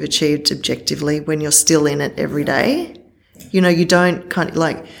what you've achieved objectively when you're still in it every day. You don't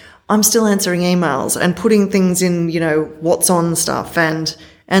I'm still answering emails and putting things in, what's on stuff and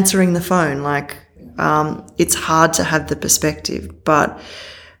answering the phone. It's hard to have the perspective, but,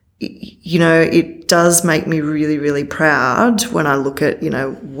 it does make me really, really proud when I look at,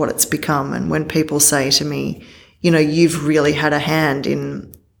 what it's become. And when people say to me, you've really had a hand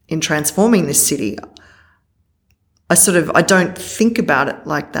in transforming this city, I don't think about it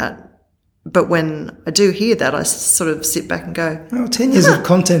like that. But when I do hear that, I sort of sit back and go, 10 years of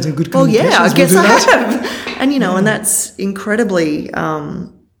content and good communication. Well, yeah, I guess I have. And, and that's incredibly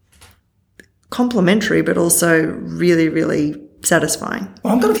complimentary, but also really, really satisfying.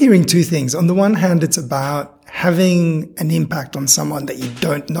 Well, I'm kind of hearing two things. On the one hand, it's about having an impact on someone that you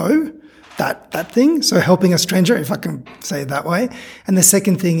don't know. that thing. So helping a stranger, if I can say it that way. And the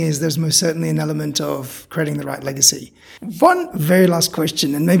second thing is there's most certainly an element of creating the right legacy. One very last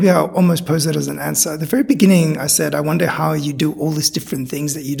question, and maybe I'll almost pose it as an answer. At the very beginning, I said, I wonder how you do all these different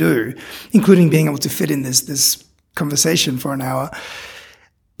things that you do, including being able to fit in this conversation for an hour.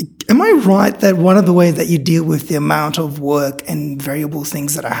 Am I right that one of the ways that you deal with the amount of work and variable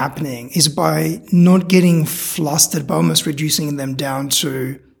things that are happening is by not getting flustered, by almost reducing them down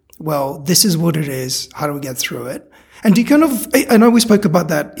to, well, this is what it is. How do we get through it? And do you kind of, I know we spoke about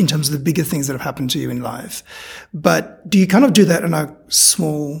that in terms of the bigger things that have happened to you in life, but do you kind of do that on a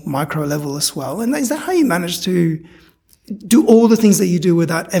small micro level as well? And is that how you manage to do all the things that you do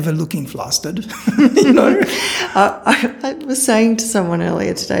without ever looking flustered? You know? I was saying to someone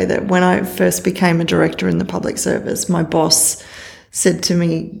earlier today that when I first became a director in the public service, my boss said to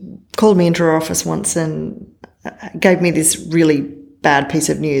me, called me into her office once and gave me this really bad piece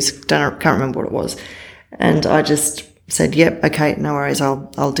of news. Can't remember what it was. And I just said, yep, okay, no worries,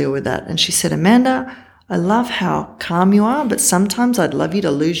 I'll deal with that. And she said, Amanda, I love how calm you are, but sometimes I'd love you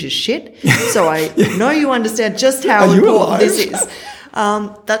to lose your shit. So I know you understand just how important this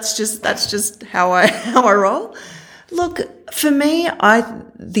is. That's just how I roll. Look, for me,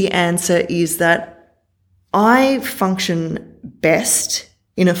 the answer is that I function best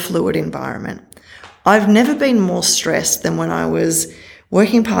in a fluid environment. I've never been more stressed than when I was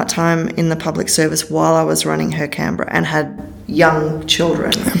working part-time in the public service while I was running Her Canberra and had young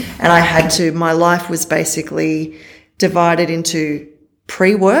children. And my life was basically divided into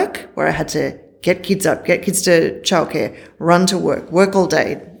pre-work, where I had to get kids up, get kids to childcare, run to work all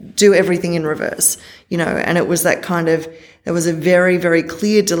day, do everything in reverse, and it was that kind of, there was a very, very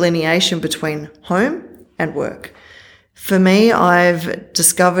clear delineation between home and work. For me, I've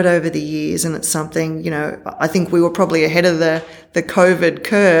discovered over the years, and it's something, I think we were probably ahead of the COVID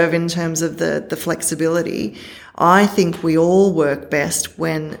curve in terms of the flexibility. I think we all work best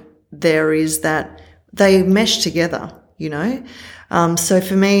when there is that, they mesh together, So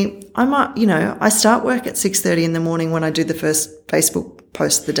for me, I start work at 6:30 in the morning when I do the first Facebook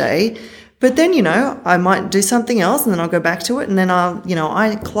post of the day. But then, I might do something else and then I'll go back to it. And then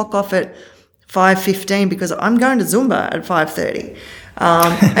I clock off at 5:15 because I'm going to Zumba at 5:30.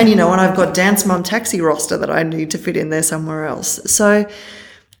 And I've got Dance Mum Taxi roster that I need to fit in there somewhere else. So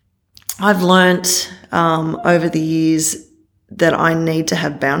I've learnt over the years that I need to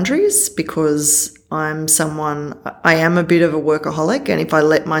have boundaries because I am a bit of a workaholic, and if I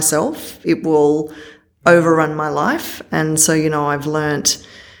let myself, it will overrun my life. And so, I've learnt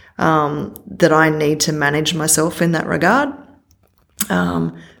that I need to manage myself in that regard.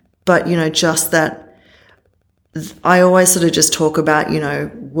 But, just that I always sort of just talk about,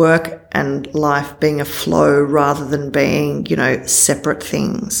 work and life being a flow rather than being, separate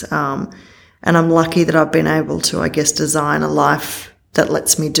things. And I'm lucky that I've been able to, I guess, design a life that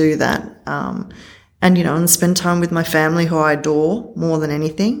lets me do that. And spend time with my family who I adore more than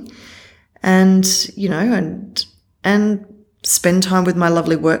anything. And, and spend time with my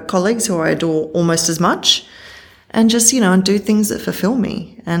lovely work colleagues who I adore almost as much. And just, and do things that fulfill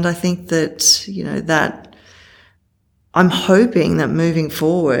me. And I think that, that I'm hoping that moving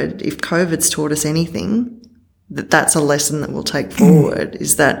forward, if COVID's taught us anything, that's a lesson that we'll take forward,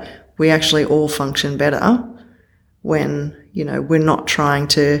 is that we actually all function better when, we're not trying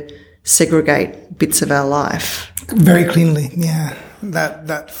to segregate bits of our life. Very cleanly, yeah.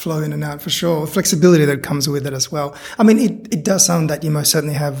 That flow in and out for sure. Flexibility that comes with it as well. I mean, it does sound that you most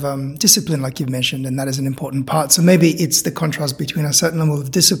certainly have discipline, like you've mentioned, and that is an important part. So maybe it's the contrast between a certain level of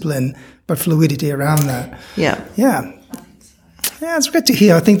discipline, but fluidity around that. Yeah. Yeah. Yeah, it's great to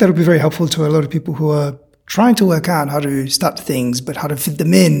hear. I think that would be very helpful to a lot of people who are trying to work out how to start things, but how to fit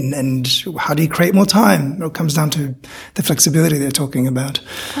them in and how do you create more time? It comes down to the flexibility they're talking about.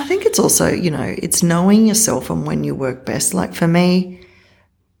 I think it's also, it's knowing yourself and when you work best. Like for me,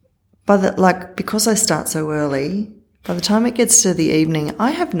 because I start so early, by the time it gets to the evening,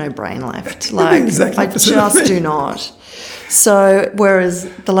 I have no brain left. Like exactly. I just do not. So whereas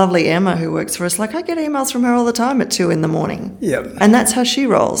the lovely Emma who works for us, I get emails from her all the time at 2 a.m. Yeah. And that's how she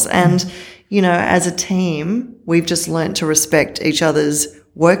rolls. And as a team, we've just learnt to respect each other's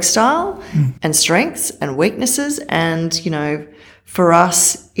work style and strengths and weaknesses. And, for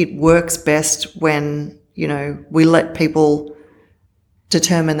us, it works best when, we let people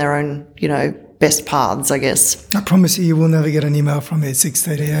determine their own, best paths, I guess. I promise you will never get an email from me at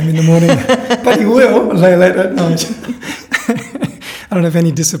 6:30 a.m. in the morning, but you will late at night. I don't have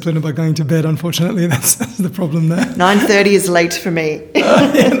any discipline about going to bed, unfortunately. That's the problem there. 9:30 is late for me.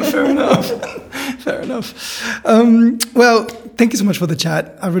 Yeah, fair enough. Fair enough. Well, thank you so much for the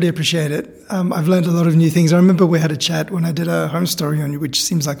chat. I really appreciate it. I've learned a lot of new things. I remember we had a chat when I did a home story on you, which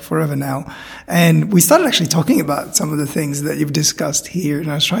seems like forever now. And we started actually talking about some of the things that you've discussed here.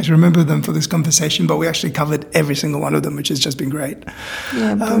 And I was trying to remember them for this conversation, but we actually covered every single one of them, which has just been great.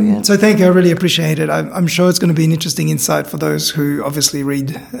 Yeah, brilliant. So thank you. I really appreciate it. I'm sure it's going to be an interesting insight for those who obviously read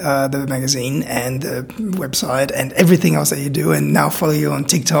the magazine and the website and everything else that you do, and now follow you on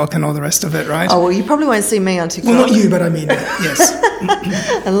TikTok and all the rest of it, right? Oh, well, you probably won't see me on TikTok. Well, not you, but I mean, yes.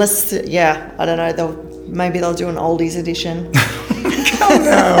 Unless, I don't know, maybe they'll do an oldies edition. Come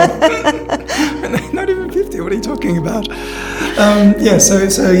now. Not even 50, what are you talking about? So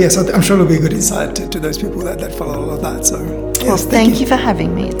yes, I'm sure it'll be a good insight to those people that follow all of that. So, yes, well, thank you for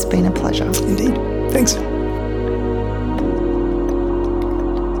having me. It's been a pleasure. Indeed. Thanks.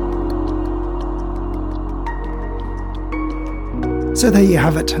 So there you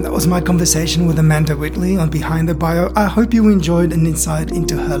have it. That was my conversation with Amanda Whitley on Behind the Bio. I hope you enjoyed an insight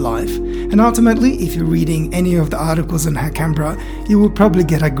into her life. And ultimately, if you're reading any of the articles on her Canberra, you will probably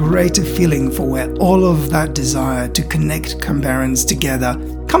get a greater feeling for where all of that desire to connect Canberrans together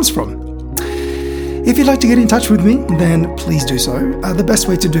comes from. If you'd like to get in touch with me, then please do so. The best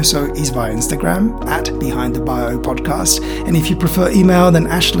way to do so is via Instagram at Behind the Bio Podcast. And if you prefer email, then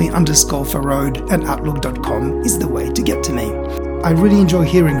Ashley_Farode@outlook.com is the way to get to me. I really enjoy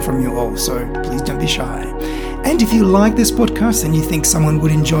hearing from you all, so please don't be shy. And if you like this podcast and you think someone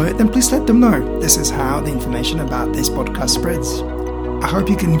would enjoy it, then please let them know. This is how the information about this podcast spreads. I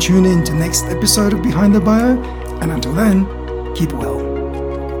hope you can tune in to next episode of Behind the Bio, and until then, keep well.